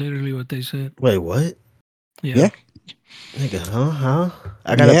job. Is literally what they said. Wait, what? Yeah. Nigga, huh?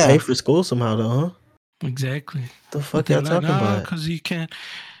 I gotta Yeah. pay for school somehow, though, huh? Exactly. The fuck They're y'all like, talking no, about? because you can't.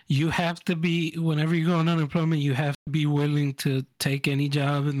 You have to be, whenever you go on unemployment, you have to be willing to take any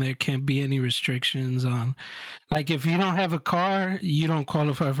job, and there can't be any restrictions on. Like, if you don't have a car, you don't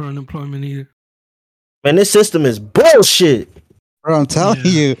qualify for unemployment either. Man, this system is bullshit. Bro, I'm telling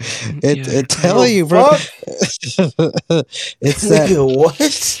Yeah. you, Yeah, it tell The you, bro. fuck? It's that. Nigga,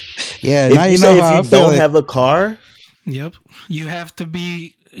 what? Yeah, If now you you say know if how I you feel. don't have a car, Yep. You have to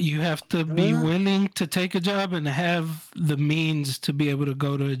be willing to take a job and have the means to be able to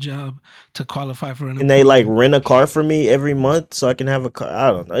go to a job to qualify for unemployment. and they like rent a car for me every month so I can have a car. I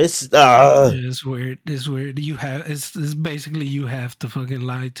don't know. It's Yeah, it's weird. It's weird. It's basically you have to fucking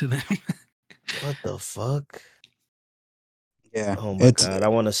lie to them. what the fuck? Yeah, Oh my god, I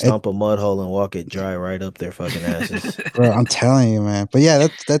want to stomp a mud hole and walk it dry right up their fucking asses. bro. I'm telling you, man. But yeah,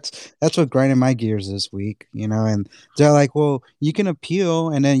 that's what grinding my gears this week, and they're like, well, you can appeal,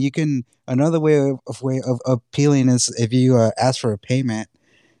 and then you can another way of appealing is if you ask for a payment,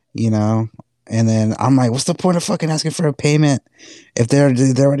 and then I'm like, what's the point of fucking asking for a payment if they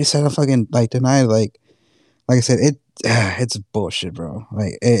already said a fucking like denied like I said it's bullshit, bro.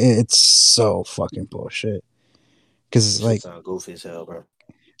 Like it's so fucking bullshit. Because This like shit sound goofy as hell, bro.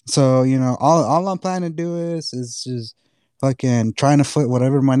 so all I'm planning to do is just fucking trying to foot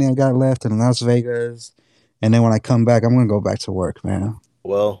whatever money I got left in Las Vegas, and then when I come back, I'm gonna go back to work, man.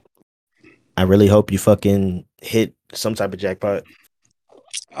 Well, I really hope you fucking hit some type of jackpot.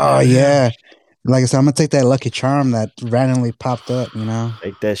 Oh yeah, like I said, I'm gonna take that lucky charm that randomly popped up.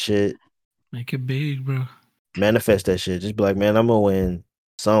 Take that shit, Make it big, bro. manifest that shit. Just be like, man, I'm gonna win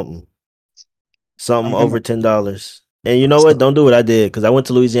something I'm over gonna- $10. And you know what? Don't do what I did because I went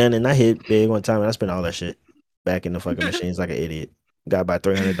to Louisiana and I hit big one time and I spent all that shit back in the fucking machines like an idiot. Got by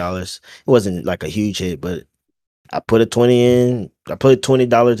 $300. It wasn't like a huge hit, but I put a 20 in. I put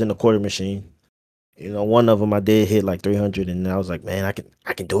 $20 in the quarter machine. One of them I did hit like 300, and I was like, man, I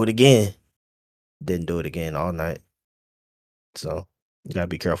can do it again. Didn't do it again all night. So you gotta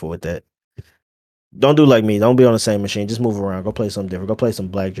be careful with that. Don't do like me. Don't be on the same machine. Just move around. Go play something different. Go play some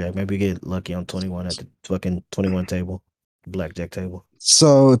blackjack. Maybe get lucky on 21 at the fucking 21 table, blackjack table.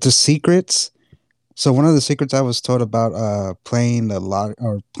 So the secrets. So one of the secrets I was told about playing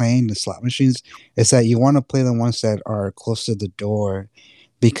the slot machines is that you want to play the ones that are close to the door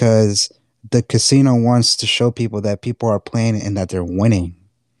because the casino wants to show people that people are playing and that they're winning.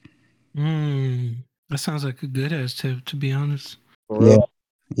 That sounds like a good ass tip, to be honest.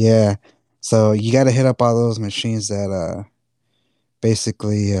 Yeah. So you got to hit up all those machines that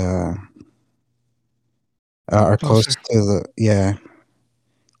basically are close to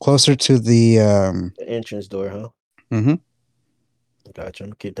closer to the The entrance door, huh? Mm-hmm. Gotcha. I'm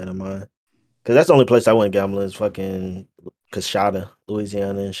gonna keep that in mind. Cause that's the only place I went gambling is fucking Coshada,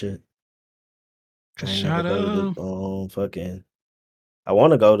 Louisiana and shit. I ain't never go to the, fucking. I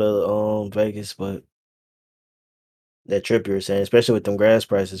want to go to Vegas, but that trip you were saying, especially with them gas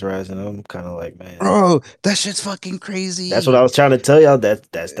prices rising. I'm kind of like, man, Bro, that shit's fucking crazy. that's what I was trying to tell y'all.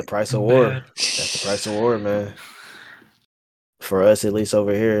 That's the price of war. Bad. That's the price of war, man. For us, at least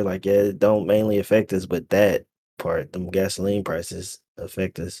over here, like, yeah, it don't mainly affect us, but that part, them gasoline prices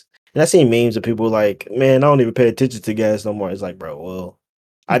affect us. And I seen memes of people like, man, I don't even pay attention to gas no more. It's like, bro, well,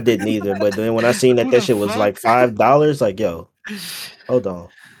 I didn't either. But then when I seen that Who that the shit was fuck? like $5, like, yo, hold on.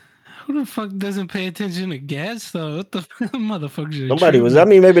 Who the fuck doesn't pay attention to gas though? What the motherfuckers? Somebody was, I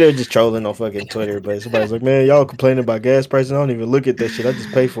mean, maybe they're just trolling on fucking Twitter, but somebody's like, man, y'all complaining about gas prices. I don't even look at that shit. I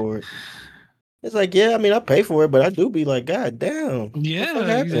just pay for it. It's like, yeah, I mean, I pay for it, but I do be like, God damn. what the fuck Yeah,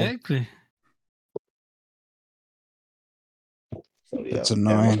 happened? exactly. So, yeah, That's yeah,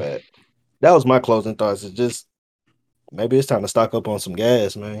 my annoying. bad. That was my closing thoughts. It's just maybe it's time to stock up on some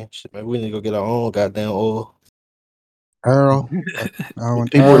gas, man. Shit, maybe we need to go get our own goddamn oil. Earl.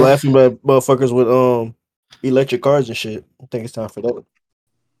 People were laughing at motherfuckers with electric cars and shit. I think it's time for that.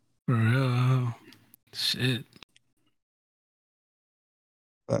 For real. Shit.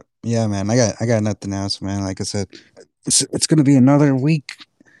 But yeah, man, I got nothing else, man. Like I said, it's gonna be another week.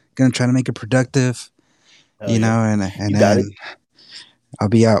 Gonna try to make it productive, Hell you yeah. know, and You got then I'll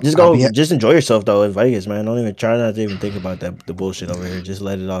be out. Just I'll go, be out. just enjoy yourself though in Vegas, man. Don't even try not to even think about the bullshit over here. Just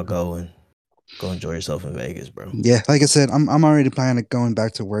let it all go and go enjoy yourself in Vegas, bro. Yeah, like I said, I'm already planning on going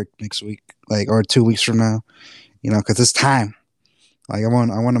back to work next week, like or 2 weeks from now, you know, because it's time. Like I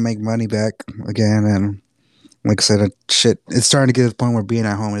want to make money back again, and like I said, it's starting to get to the point where being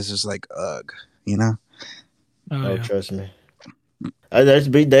at home is just like ugh, you know. Oh, yeah. trust me. There's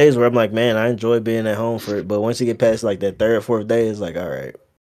big days where I'm like, man, I enjoy being at home for it, but once you get past like that third, fourth day, it's like, all right,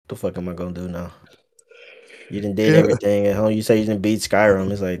 what the fuck am I gonna do now? You done did Yeah. everything at home. You say you done beat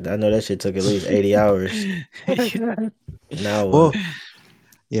Skyrim. It's like I know that shit took at least 80 hours. Now Well, what?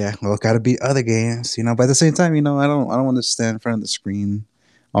 yeah, well, gotta beat other games, you know. But at the same time, you know, I don't want to stand in front of the screen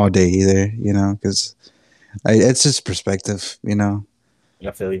all day either, you know, because it's just perspective, you know.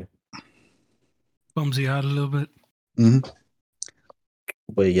 I feel you. Bums you out a little bit. hmm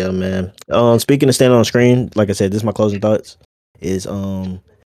But yeah, man. Speaking of standing on screen, like I said, this is my closing thoughts. Is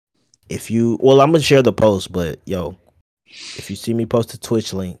if you, well, I'm gonna share the post, but yo, if you see me post a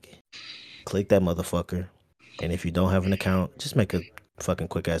Twitch link, click that motherfucker. And if you don't have an account, just make a fucking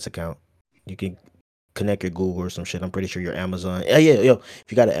quick ass account. You can connect your Google or some shit. I'm pretty sure your Amazon. Yeah, yo, if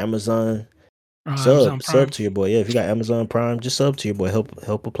you got an Amazon, Amazon Prime. sub to your boy. Yeah, if you got Amazon Prime, just sub to your boy.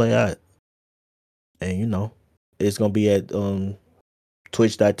 Help a play out. And you know, it's gonna be at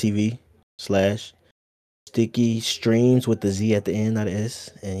twitch.tv/sticky streams with the Z at the end, not the S.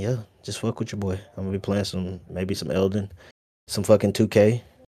 And yeah, just fuck with your boy. I'm gonna be playing maybe some Elden, some fucking 2K,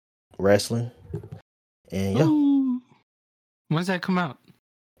 wrestling. And yeah, Ooh. When's that come out?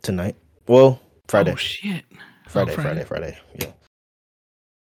 tonight. Well, Friday. Oh shit. Friday. Yeah.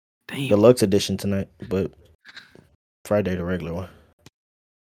 Damn. Deluxe edition tonight, but Friday the regular one.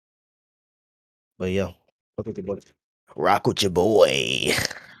 But yeah, rock with your boy. Rock with your boy.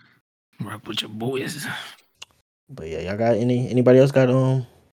 Rock with your boys. But yeah, y'all got anybody else got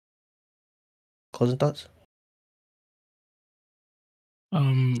closing thoughts?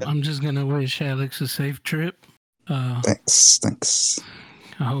 I'm just gonna wish Alex a safe trip. Thanks.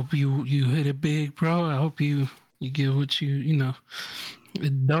 I hope you hit it big, bro. I hope you get what you know.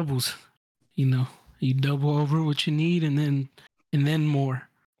 It doubles. You know, you double over what you need, and then more.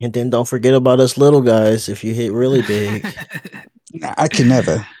 And then don't forget about us little guys if you hit really big. Nah, I can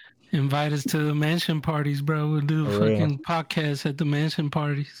never. Invite us to the mansion parties, bro. We'll do a For real. fucking podcast at the mansion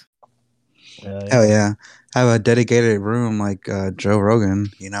parties. Hell yeah. Have a dedicated room like Joe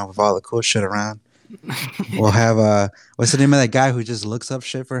Rogan, you know, with all the cool shit around. We'll have what's the name of that guy who just looks up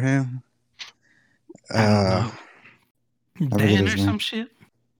shit for him? I don't know. forget Dan his or name. some shit.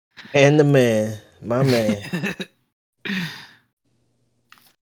 And the man, my man.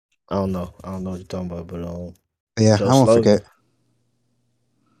 I don't know what you're talking about, but Yeah, Joe I won't Slogan. forget.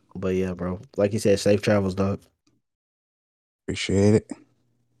 But yeah, bro. Like you said, safe travels, dog. Appreciate it.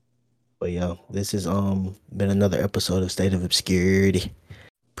 But yeah, this has been another episode of State of Obscurity.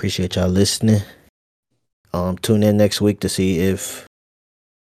 Appreciate y'all listening. Tune in next week to see if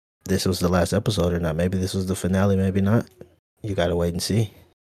this was the last episode or not. Maybe this was the finale, maybe not. You gotta wait and see.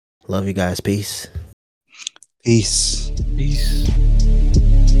 Love you guys. Peace. Peace. Peace.